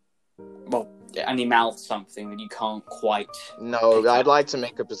 well, and he mouths something that you can't quite. No, I'd like to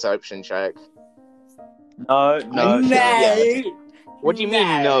make a perception check. No. Yeah. What do you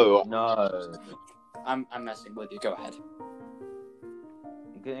mean, no? No. I'm messing with you. Go ahead.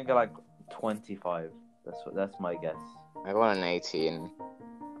 You're gonna get like 25. That's my guess. I got an 18.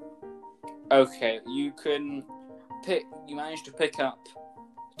 Okay, you managed to pick up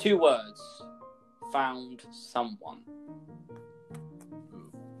 2 words. Found someone.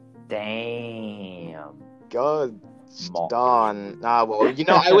 Damn. God Mop. darn. Well,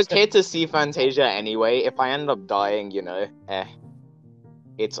 I was here to see Fantasia anyway. If I end up dying,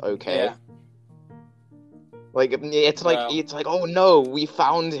 it's okay. Yeah. Like it's like Well. it's like, oh no, we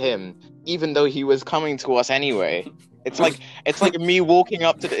found him, even though he was coming to us anyway. It's like me walking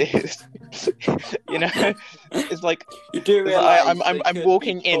up to this, It's like You do it's realize like they I'm could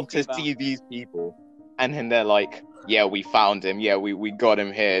walking be in to talking see these people, and then they're like, yeah, we found him. Yeah, we got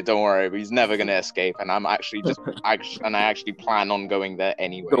him here. Don't worry, he's never gonna escape. And I'm actually I actually plan on going there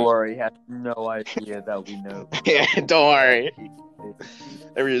anyway. Don't worry, he has no idea that we know. Yeah, don't worry.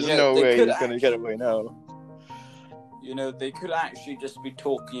 There is no they way could he's gonna get away now. They could actually just be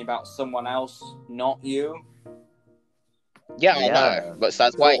talking about someone else, not you. Yeah, I Yeah. know, but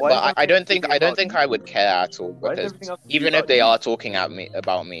that's why. So why But does I don't everything think I about would care at all, Why does because everything have to be even if about they you? are talking about me, it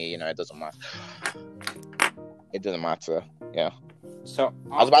doesn't matter. It doesn't matter. Yeah, So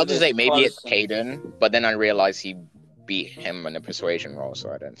I was about to after say this maybe it's closing- Caden, but then I realized he beat him in a persuasion roll, so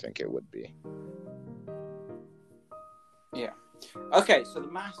I don't think it would be. Okay, so the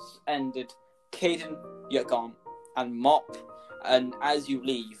mass ended. Caden, you're gone, and Mop. And as you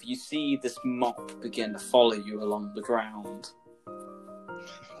leave, you see this Mop begin to follow you along the ground.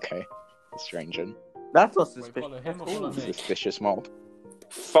 Okay, strange and That's not Wait, suspicious. follow him or follow me? suspicious mob.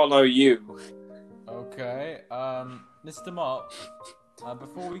 Follow you. Okay, Mr. Mop,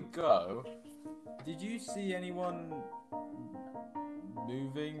 before we go, did you see anyone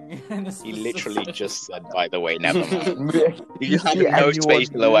moving in a He literally specific- just said, by the way, never mind. You You have see no anyone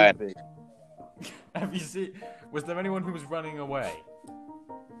spatial awareness. moving? Have you seen? Was there anyone who was running away?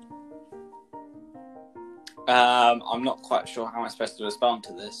 I'm not quite sure how I'm supposed to respond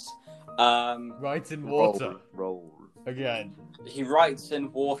to this. Right in water Roll. again. He writes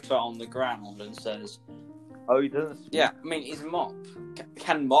in water on the ground and says, Oh, he doesn't speak. "Yeah, I mean, he's Mop.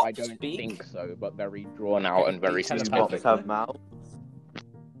 Can Mop I don't speak?" think so, but very drawn out and very He Do telepathic. mops specific. have mouths?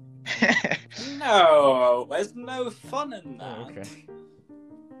 No, there's no fun in that. Oh, okay.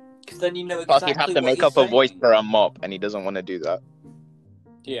 Because then you know Plus, exactly he'd have to what make he's up a voice saying. for a mop, and he doesn't want to do that.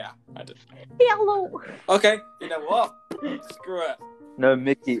 Yeah, I did. Hello. Okay, you know what? Screw it. No,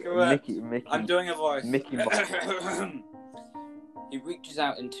 Mickey. Screw it. Mickey. I'm doing a voice. Mickey Mouse. He reaches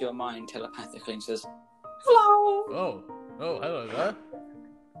out into your mind telepathically and says, "Hello, Oh, hello there.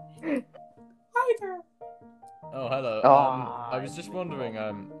 hi there." Oh, hello. Ah, I was just wondering,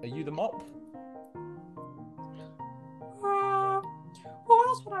 are you the Mop? What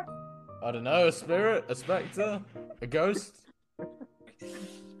else would I? I don't know, a spirit, a spectre, a ghost?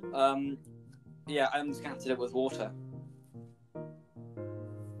 Yeah, I'm just gonna have to do it with water.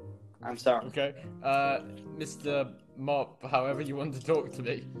 I'm sorry. Okay. Mr. Mop, however you want to talk to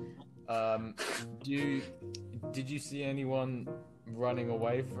me. Did you see anyone running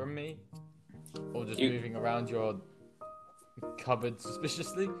away from me? Or just moving around your cupboard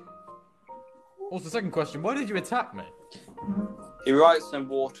suspiciously? Also, second question, why did you attack me? He writes in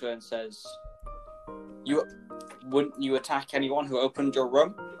water and says, wouldn't you attack anyone who opened your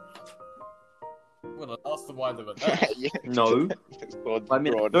room?" Well, I asked them why they were there. Yeah. No. I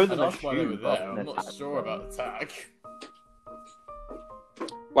mean, Broad. throw I them a asked why they were shoe, there. I'm but not sure about attack.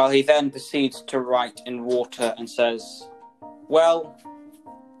 Well, he then proceeds to write in water and says, "Well,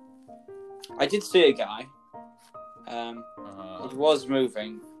 I did see a guy. He was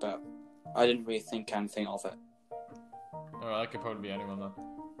moving, but I didn't really think anything of it." Alright, that could probably be anyone then.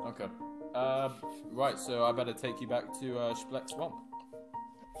 Okay. Right, so I better take you back to Spleck Swamp.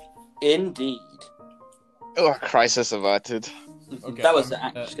 Indeed. Oh, crisis averted. Okay, That was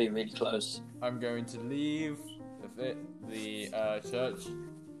I'm, actually really close. I'm going to leave the church.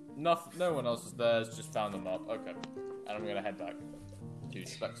 No one else is there, it's just found them up. Okay. And I'm going to head back to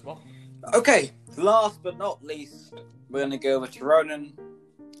Spleck Swamp. Okay, last but not least, we're going to go over to Ronan.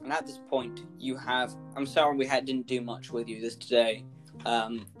 And at this point, I'm sorry we didn't do much with you this today.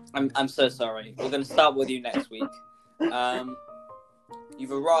 I'm so sorry. We're going to start with you next week.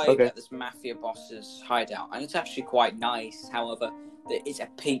 You've arrived at this mafia boss's hideout, and it's actually quite nice. However, there is a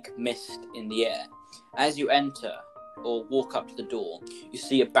pink mist in the air. As you enter or walk up to the door, you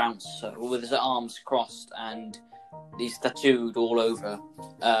see a bouncer with his arms crossed, and he's tattooed all over,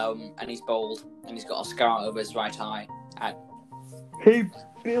 and he's bald, and he's got a scar over his right eye. Hey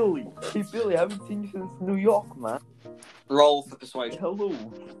Billy, I haven't seen you since New York, man. Roll for persuasion. Hello.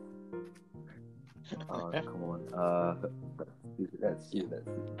 Oh, come on. Let's see.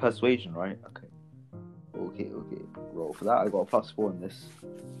 Persuasion, right? Okay. Roll for that. I got a +4 in this.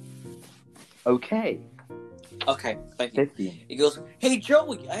 Okay. Okay, thank you. 15. He goes, "Hey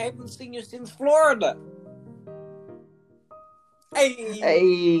Joey, I haven't seen you since Florida." Hey, Hey,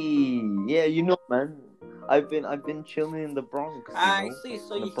 yeah, you know, man. I've been chilling in the Bronx. You I know? see.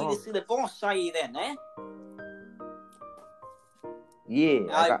 So in the you here to Bronx. see the boss, are you then, eh? Yeah,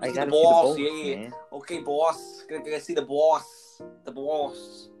 I You got see to the see the boss, boss, yeah. man. Okay, boss. Gonna see the boss. The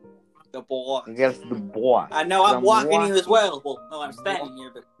boss. The boss. I got to see the boss. I know 'Cause I'm walking here as walking. well. Well, no, I'm standing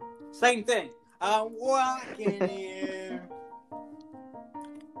here, but same thing. I'm walking here.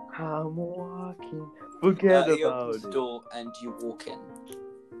 I'm walking. Forget He about opens the it. door and you walk in.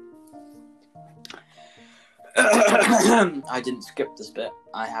 I didn't script this bit.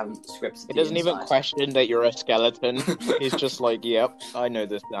 I haven't scripted He the doesn't even inside. question that you're a skeleton. He's just like, yep, I know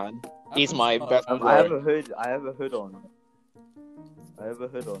this man. He's my best I have friend. a hood. I have a hood on.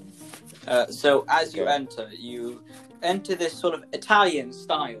 So as you Okay. enter this sort of Italian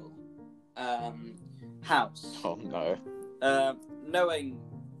style house. Oh no. Knowing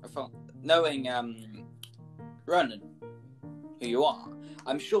Ronan, who you are,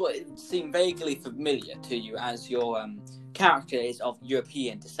 I'm sure it seemed vaguely familiar to you as your character is of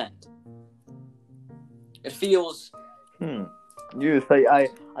European descent. It feels. You say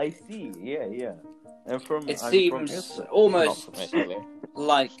I see. Yeah. I'm from Seems Italy. almost Not from Italy.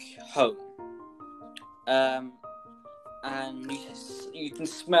 like home. And you can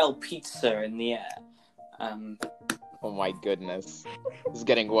smell pizza in the air. Oh my goodness. It's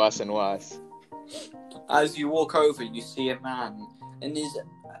getting worse and worse. As you walk over, you see a man, and he's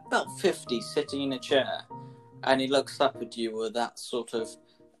about 50, sitting in a chair, and he looks up at you with that sort of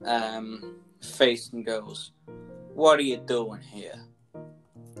face and goes, "What are you doing here?"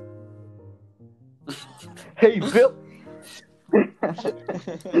 Hey, Bill.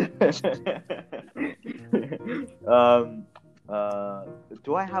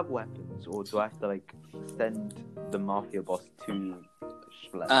 Do I have weapons, or do I have to like send the mafia boss to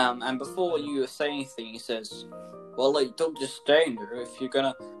Schleck? And before you say anything, he says, "Well, like, don't just stay here. If you're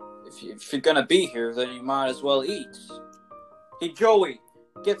gonna be here, then you might as well eat." Hey, Joey,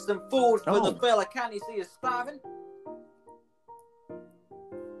 get some food for the fella. Can't you see he's starving?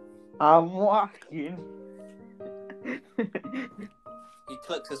 I'm walking. He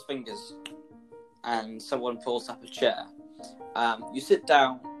clicks his fingers, and someone pulls up a chair. You sit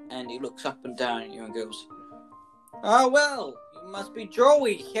down, and he looks up and down at you and goes, "Oh, well, you must be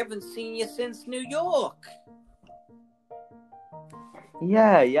Joey. Haven't seen you since New York."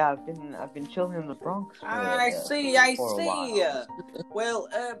 Yeah. I've been chilling in the Bronx. I see. For a while. Well,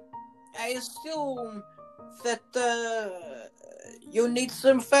 I assume that you need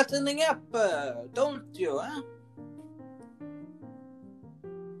some fattening up, don't you, huh?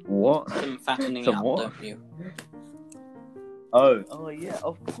 What? Some fattening Some up, what? don't you? Oh yeah,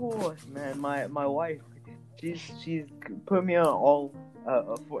 of course, man. My wife, she's put me on all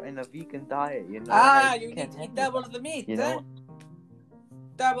in a vegan diet, you know. You need to eat double the meat, you huh? know?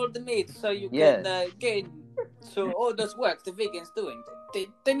 Double the meat, so you Yes. can gain. So all this work the vegans doing,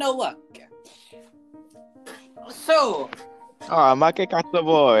 they know what. So. Ah, ma che cazzo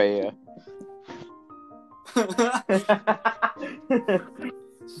vuoi?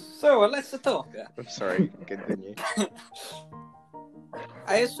 So let's talk. I'm sorry, continue.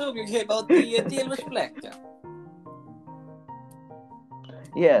 I assume you hear about the deal with Black.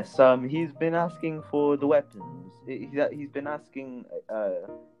 Yes. He's been asking for the weapons. He's been asking.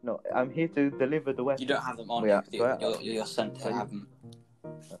 No, I'm here to deliver the weapons. You don't have them on Yeah, you. You're sent to have them.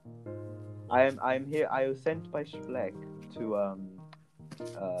 I'm here. I was sent by Schleck to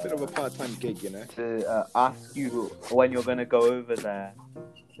Bit of a part-time gig, you know. to ask you when you're gonna go over there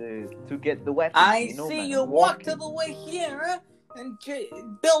to get the weapons. I you know, see man. you walked all the way here, huh? And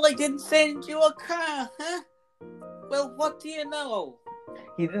Billy didn't send you a car, huh? Well, what do you know?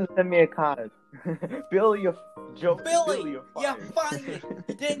 He didn't send me a card. Bill, you're joking. Billy, you're you're fired. fired.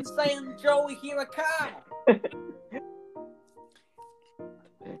 You didn't send Joey here a car.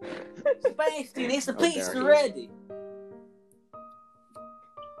 Sebastian, is the Oh, there pizza he is. ready?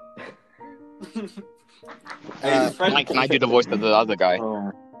 Can I do the voice of the other guy?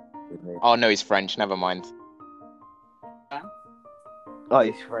 Oh. Oh no, he's French. Never mind. Oh,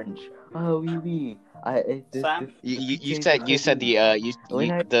 he's French. Oh, oui. Sam? You said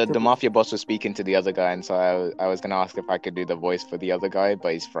the mafia boss was speaking to the other guy, and so I was gonna ask if I could do the voice for the other guy,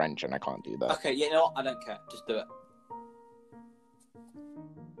 but he's French and I can't do that. Okay, you know what? I don't care. Just do it.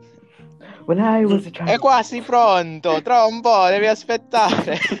 When I was a È child. quasi pronto, tra un po', devi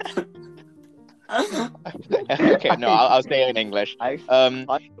aspettare. Okay, no, I'll say it in English.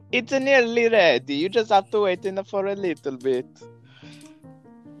 It's nearly ready. You just have to wait for a little bit.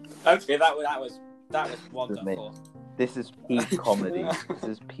 Okay, that was wonderful. This is peak comedy. This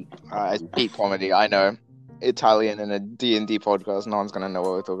is peak. It's peak comedy, I know. Italian in a D&D podcast. No one's gonna know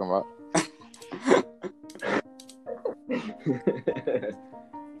what we're talking about.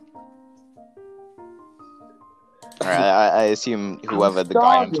 Alright, I assume whoever the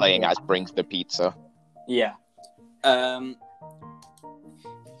guy I'm playing as brings the pizza. Yeah.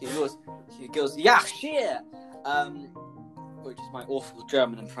 He goes, yeah, shit. Which is my awful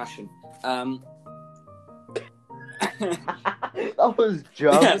German impression. That was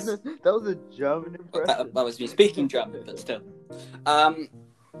German. Yes. That was a German impression. That was me speaking German, but still. Oh,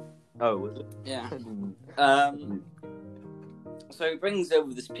 was it? Yeah. So he brings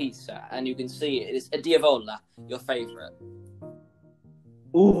over this pizza, and you can see it is a Diavola, your favourite.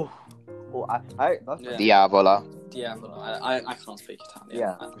 Ooh. Oh, that's Yeah. Diavola. Diavola. I can't speak Italian.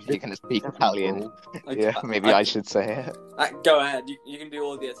 Yeah. You can speak Italian. Okay, Yeah, maybe I should say it. Go ahead. You can do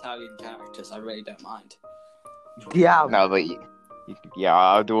all the Italian characters. I really don't mind. Yeah. No, but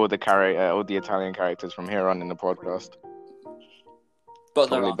yeah,Ll do all the Italian characters from here on in the podcast. But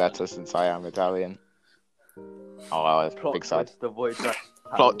there Probably aren't better since I am Italian. Oh, wow, it's Plot big side. twist, the voice act-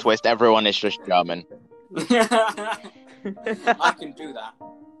 Plot twist: everyone is just German. any. I can do that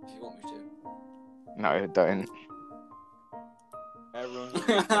if you want me to. No, don't.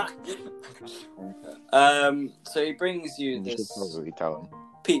 So he brings you You should this probably tell him.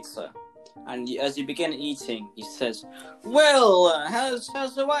 pizza, and as you begin eating, he says, "Well, how's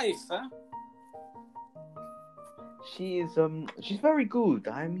the wife, huh?" She's very good.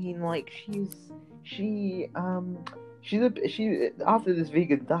 I mean, like she after this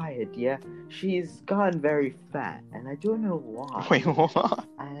vegan diet, yeah, she's gotten very fat, and I don't know why. Wait, what?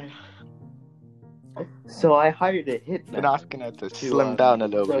 And so I hired a hitman. Been asking her to slim down a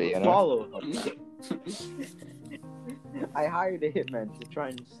little to bit, you know. follow her. I hired a hitman to try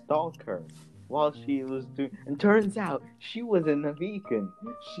and stalk her while she was doing. And turns out she wasn't a vegan.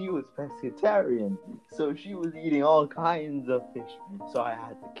 She was pescatarian, so she was eating all kinds of fish. So I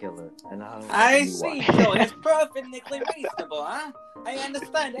had to kill her. And I see, Joe. It's perfectly reasonable, huh? I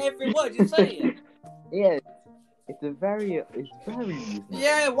understand every word you're saying. Yeah, it's very reasonable.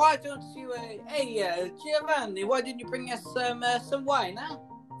 Yeah, why don't you, Giovanni, why didn't you bring us some wine, huh?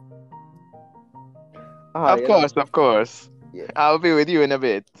 Ah, yeah, Of course. Yeah. I'll be with you in a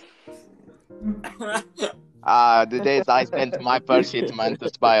bit. The days I spent my first hitman to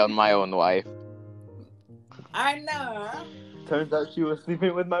spy on my own wife. I know. Turns out she was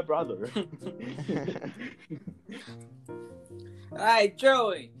sleeping with my brother. Alright,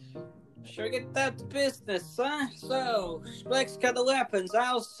 Joey. Should we get down to business, huh? So, Spleck's got the weapons.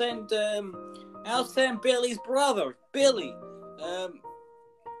 I'll send Billy's brother, Billy.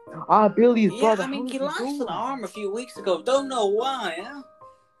 Billy's Yeah, brother. I mean, how he is lost doing? an arm a few weeks ago. Don't know why, huh?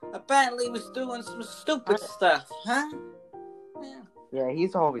 Apparently he was doing some stupid stuff, huh? Yeah. Yeah,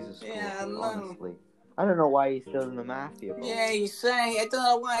 he's always a screw, Yeah, I know. honestly. I don't know why he's still in the mafia. Bro. Yeah, you say, I don't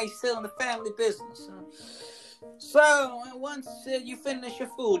know why he's still in the family business. So, once you finish your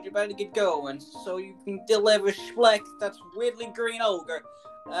food, you better get going so you can deliver Spleck, that's weirdly green ogre,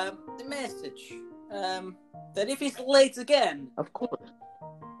 the message that if he's late again, Of course.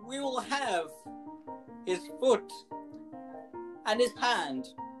 we will have his foot and his hand.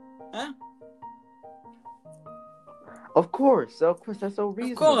 Huh? Of course, that's so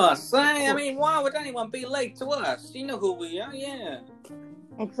reasonable. Of course, I course. mean, why would anyone be late to us? You know who we are, yeah.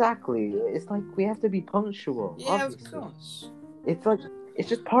 Exactly. It's like we have to be punctual. Yeah, obviously. of course. It's like it's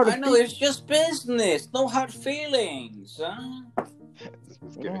just part of. I know, it's just business. No hard feelings, huh?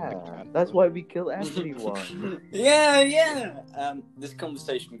 Yeah, that's why we kill everyone. Yeah. This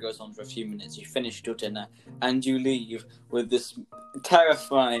conversation goes on for a few minutes. You finish your dinner and you leave with this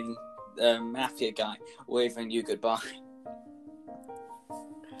terrifying mafia guy waving you goodbye.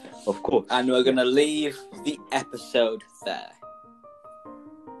 Of course. And we're gonna leave the episode there.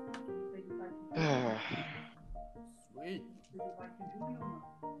 Sweet.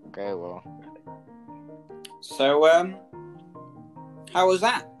 Okay, well, So, how was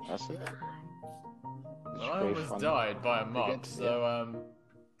that? that's it. It's I pretty almost fun. died by a Pretty monk, good, so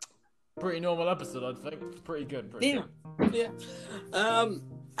pretty normal episode, I think. It's pretty good. Pretty good. Yeah.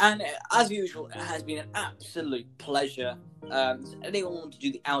 And as usual, it has been an absolute pleasure. Does anyone want to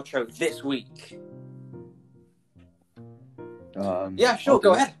do the outro this week? Yeah, sure,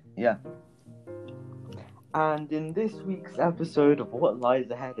 go ahead. Yeah. And in this week's episode of What Lies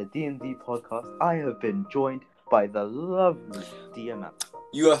Ahead, a D&D podcast, I have been joined by the lovely DM.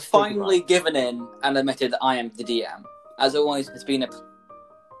 You have finally given in and admitted that I am the DM. As always, it's been a...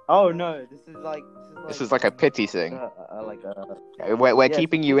 Oh no, This is like a pity thing. like a We're yes.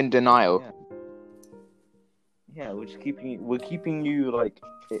 keeping you in denial. Yeah, we're keeping you like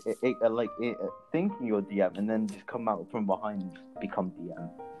thinking you're DM, and then just come out from behind and just become DM.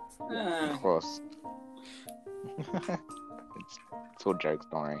 Of course. It's all jokes,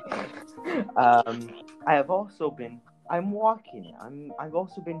 don't worry. I have also been. I'm walking it. I've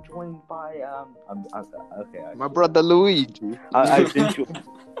also been joined by okay. My brother Luigi. I've been joined.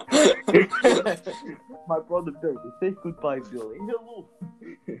 My brother Billy. Say goodbye, Billy. Hello.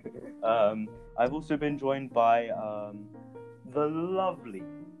 I've also been joined by the lovely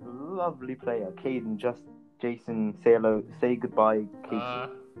player, Caden. Jason, say hello. Say goodbye, Caden.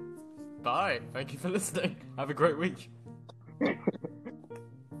 Bye. Thank you for listening. Have a great week.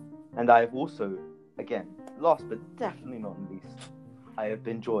 And I've also, again, last but definitely not least, I have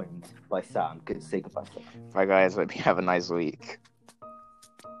been joined by Sam. Good, say goodbye, Sam. Bye, guys. Hope you have a nice week.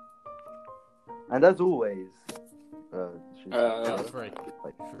 And as always, Three.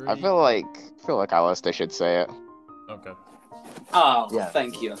 I feel like Alistair should say it. Okay. Oh, Yeah.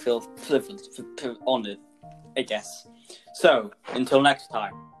 thank you. I feel honoured, I guess. So, until next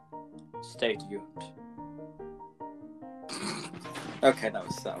time, stay tuned. Okay, that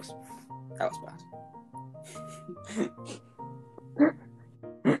was bad.